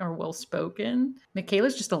 They are well spoken.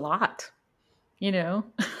 Michaela's just a lot, a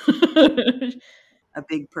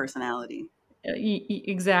big personality.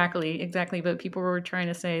 Exactly. But people were trying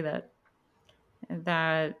to say that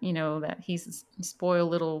that he's a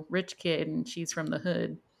spoiled little rich kid and she's from the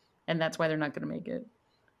hood, and that's why they're not going to make it.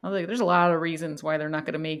 I was like, there's a lot of reasons why they're not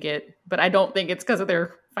going to make it, but I don't think it's because of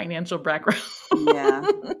their financial background. Yeah.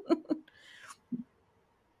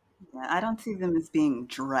 Yeah, I don't see them as being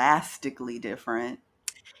drastically different.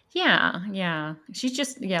 Yeah. She's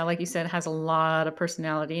just, like you said, has a lot of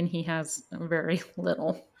personality, and he has very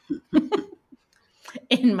little,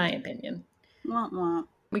 in my opinion. Womp womp.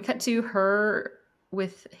 We cut to her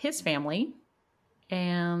with his family,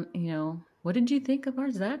 and, what did you think of our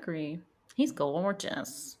Zachary? He's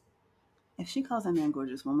gorgeous. If she calls that man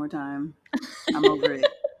gorgeous one more time, I'm over it.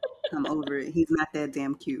 I'm over it. He's not that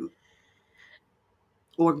damn cute.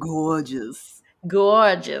 Or gorgeous.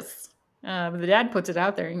 Gorgeous. But the dad puts it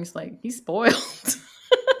out there and he's like, he's spoiled.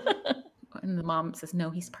 And the mom says, no,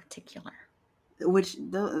 he's particular. Which,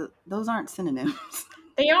 those aren't synonyms.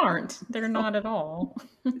 They aren't. They're not at all.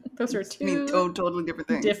 Those are two totally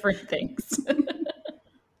different things.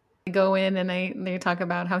 They go in and they talk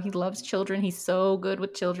about how he loves children. He's so good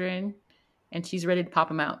with children. And she's ready to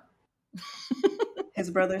pop him out.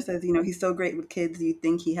 His brother says, he's so great with kids. You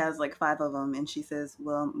think he has like 5 of them. And she says,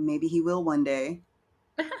 well, maybe he will one day.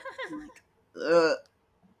 I'm like, ugh.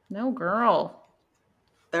 No, girl.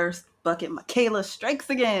 Thirst bucket Michaela strikes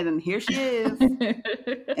again. And here she is.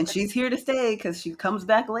 And she's here to stay because she comes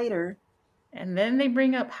back later. And then they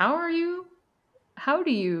bring up, how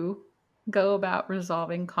do you go about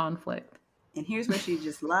resolving conflict? And here's where she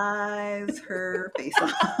just lies her face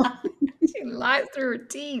off. She lies through her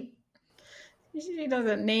teeth. She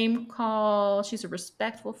doesn't name call. She's a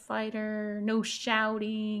respectful fighter. No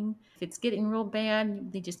shouting. If it's getting real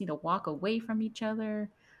bad, they just need to walk away from each other.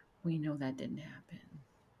 We know that didn't happen.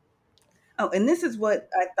 Oh, and this is what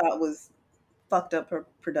I thought was fucked up her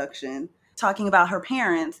production. Talking about her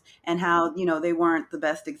parents and how, they weren't the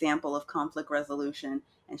best example of conflict resolution.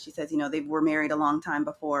 And she says, they were married a long time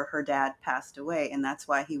before her dad passed away, and that's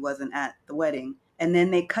why he wasn't at the wedding. And then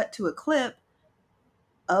they cut to a clip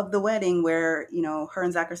of the wedding where, her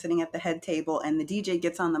and Zach are sitting at the head table, and the DJ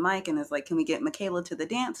gets on the mic and is like, can we get Michaela to the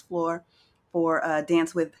dance floor for a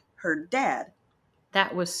dance with her dad?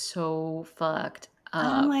 That was so fucked up.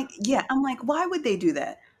 I'm like, why would they do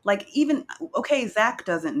that? Like, even, okay, Zach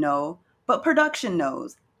doesn't know, but production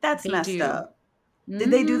knows. That's messed up.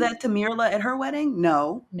 Did they do that to Mirla at her wedding?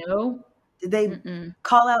 No. No. Did they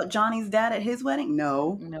call out Johnny's dad at his wedding?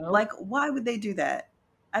 No. No. Like, why would they do that?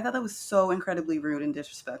 I thought that was so incredibly rude and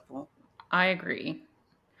disrespectful. I agree.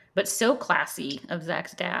 But so classy of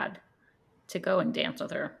Zach's dad to go and dance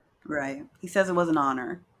with her. Right. He says it was an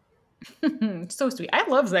honor. So sweet. I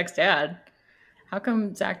love Zach's dad. How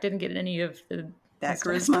come Zach didn't get any of that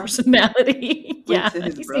charisma personality? Yeah,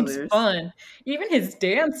 he brothers. Seems fun. Even his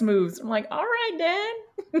dance moves. I'm like, all right, Dad.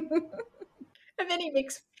 And then he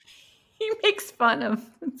makes fun of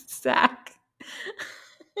Zach.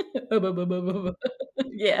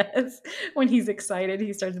 Yes, when he's excited,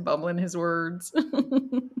 he starts bubbling his words.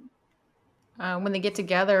 When they get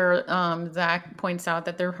together, Zach points out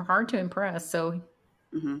that they're hard to impress. So,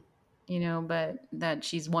 but that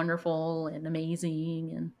she's wonderful and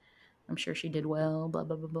amazing, and I'm sure she did well, blah,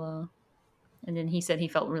 blah, blah, blah. And then he said he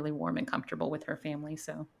felt really warm and comfortable with her family,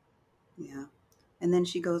 so. Yeah. And then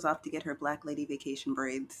she goes off to get her Black Lady Vacation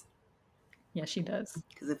braids. Yeah, she does.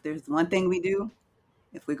 Because if there's one thing we do,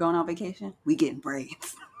 if we're going on vacation, we getting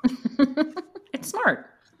braids. It's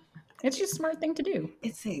smart. It's just a smart thing to do.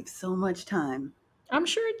 It saves so much time. I'm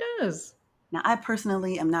sure it does. Now, I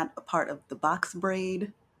personally am not a part of the box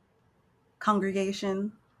braid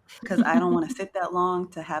congregation because I don't want to sit that long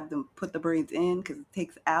to have them put the braids in because it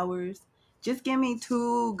takes hours. Just give me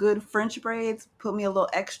 2 good French braids, put me a little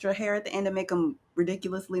extra hair at the end and make them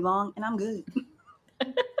ridiculously long, and I'm good.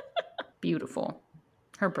 Beautiful.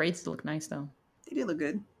 Her braids look nice, though. They do look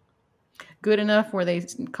good. Good enough where they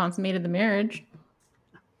consummated the marriage.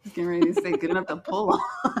 I was getting ready to say good enough to pull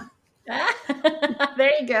on.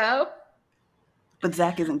 There you go. But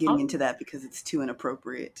Zach isn't getting into that because it's too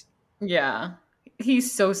inappropriate. Yeah.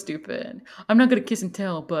 He's so stupid. I'm not going to kiss and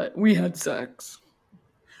tell, but we had sex.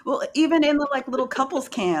 Well, even in the little couples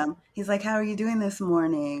cam, he's like, how are you doing this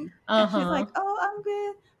morning? And she's like, oh, I'm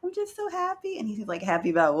good. I'm just so happy. And he's like, happy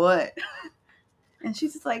about what? And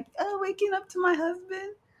she's just like, oh, waking up to my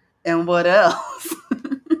husband. And what else?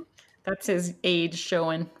 That's his age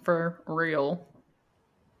showing for real.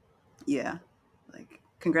 Yeah.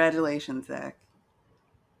 Congratulations, Zach.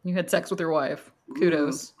 You had sex with your wife.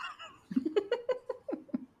 Kudos.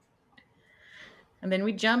 And then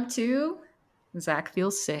we jump to Zach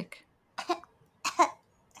feels sick. I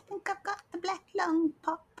think I've got the black lung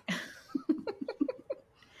pop.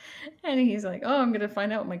 And he's like, oh, I'm going to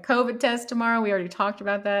find out my COVID test tomorrow. We already talked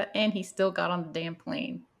about that. And he still got on the damn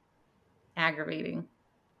plane. Aggravating.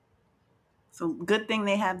 So good thing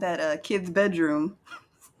they have that kid's bedroom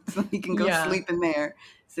so he can go sleep in there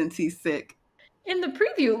since he's sick. In the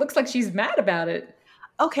preview, it looks like she's mad about it.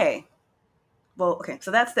 Okay. Well, okay. So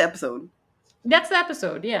that's the episode. That's the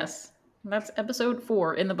episode, yes. That's episode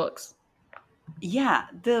 4 in the books. Yeah.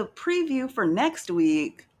 The preview for next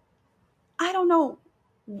week, I don't know.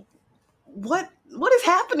 What is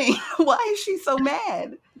happening? Why is she so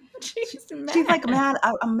mad? She's mad. She's like, mad.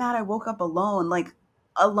 I'm mad I woke up alone.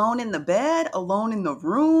 Alone in the bed? Alone in the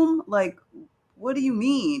room? What do you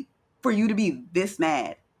mean for you to be this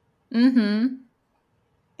mad? Mm-hmm.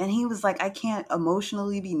 And he was like, I can't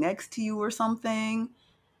emotionally be next to you or something.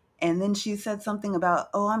 And then she said something about,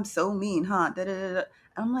 oh, I'm so mean, huh? Da-da-da-da.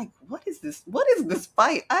 I'm like, what is this? What is this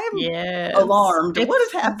fight? I am alarmed. What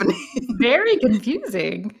is happening? Very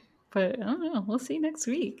confusing. But I don't know. We'll see next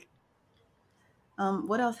week.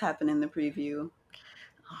 What else happened in the preview?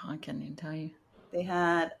 Oh, I can't even tell you. They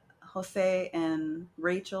had Jose and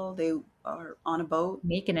Rachel. They are on a boat.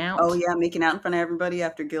 Making out. Oh, yeah, making out in front of everybody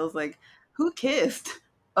after Gil's like, who kissed?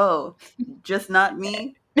 Oh, just not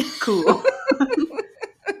me? Cool.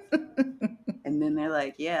 And then they're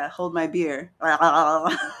like, yeah, hold my beer.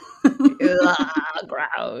 Ugh,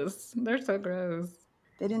 gross. They're so gross.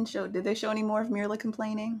 Did they show any more of Mirla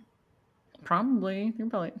complaining? Probably.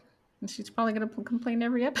 She's probably going to complain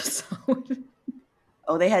every episode.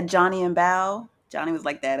 Oh, they had Johnny and Bao. Johnny was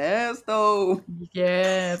like, that ass though.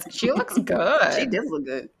 Yes. She looks good. She did look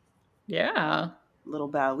good. Yeah. Little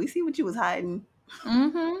Bao. We see what you was hiding.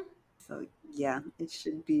 Mm-hmm. So yeah, it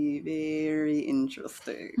should be very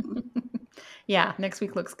interesting. Yeah, next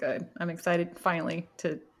week looks good. I'm excited finally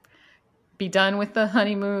to be done with the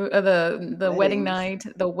honeymoon, the wedding night,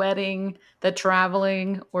 the wedding, the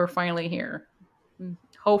traveling. We're finally here.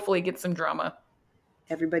 hopefully get some drama.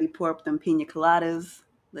 Everybody pour up them pina coladas.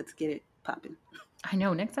 Let's get it popping. I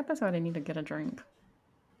know. Next episode, I need to get a drink.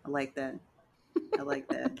 I like that. I like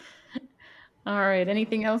that. All right.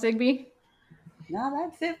 Anything else, Igby? No,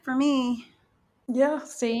 that's it for me. Yeah,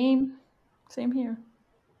 same. Same here.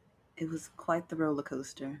 It was quite the roller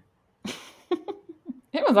coaster.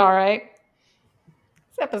 It was all right.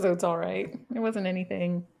 This episode's all right. It wasn't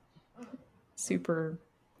anything super,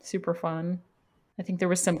 super fun. I think there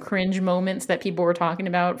was some cringe moments that people were talking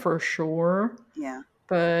about for sure. Yeah.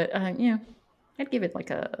 But, yeah, I'd give it like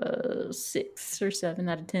a 6 or 7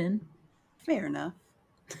 out of 10. Fair enough.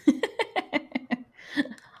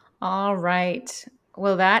 All right.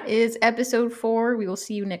 Well, that is episode 4. We will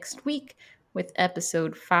see you next week with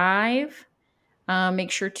episode 5.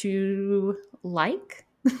 Make sure to like,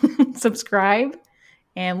 subscribe,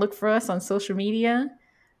 and look for us on social media,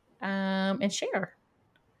 and share.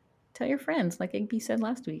 Tell your friends, like Igby said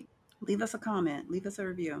last week. Leave us a comment. Leave us a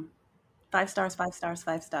review. 5 stars, 5 stars,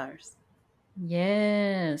 5 stars.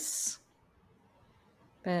 Yes.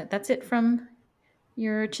 But that's it from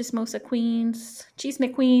your Chismosa queens, Cheese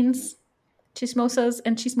McQueens, Chismosas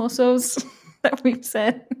and Chismosos that we've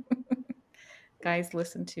said. Guys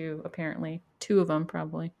listen to, apparently. 2 of them,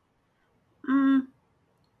 probably.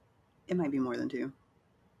 It might be more than 2.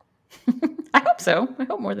 I hope so. I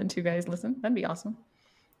hope more than 2 guys listen. That'd be awesome.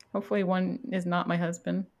 Hopefully one is not my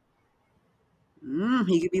husband.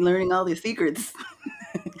 He could be learning all these secrets.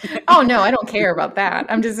 Oh, no, I don't care about that.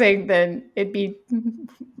 I'm just saying that it'd be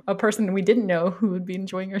a person we didn't know who would be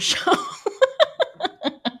enjoying our show.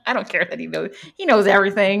 I don't care that he knows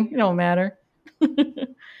everything. It don't matter. But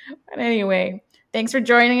anyway, thanks for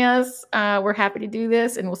joining us. We're happy to do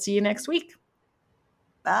this, and we'll see you next week.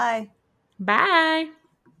 Bye. Bye.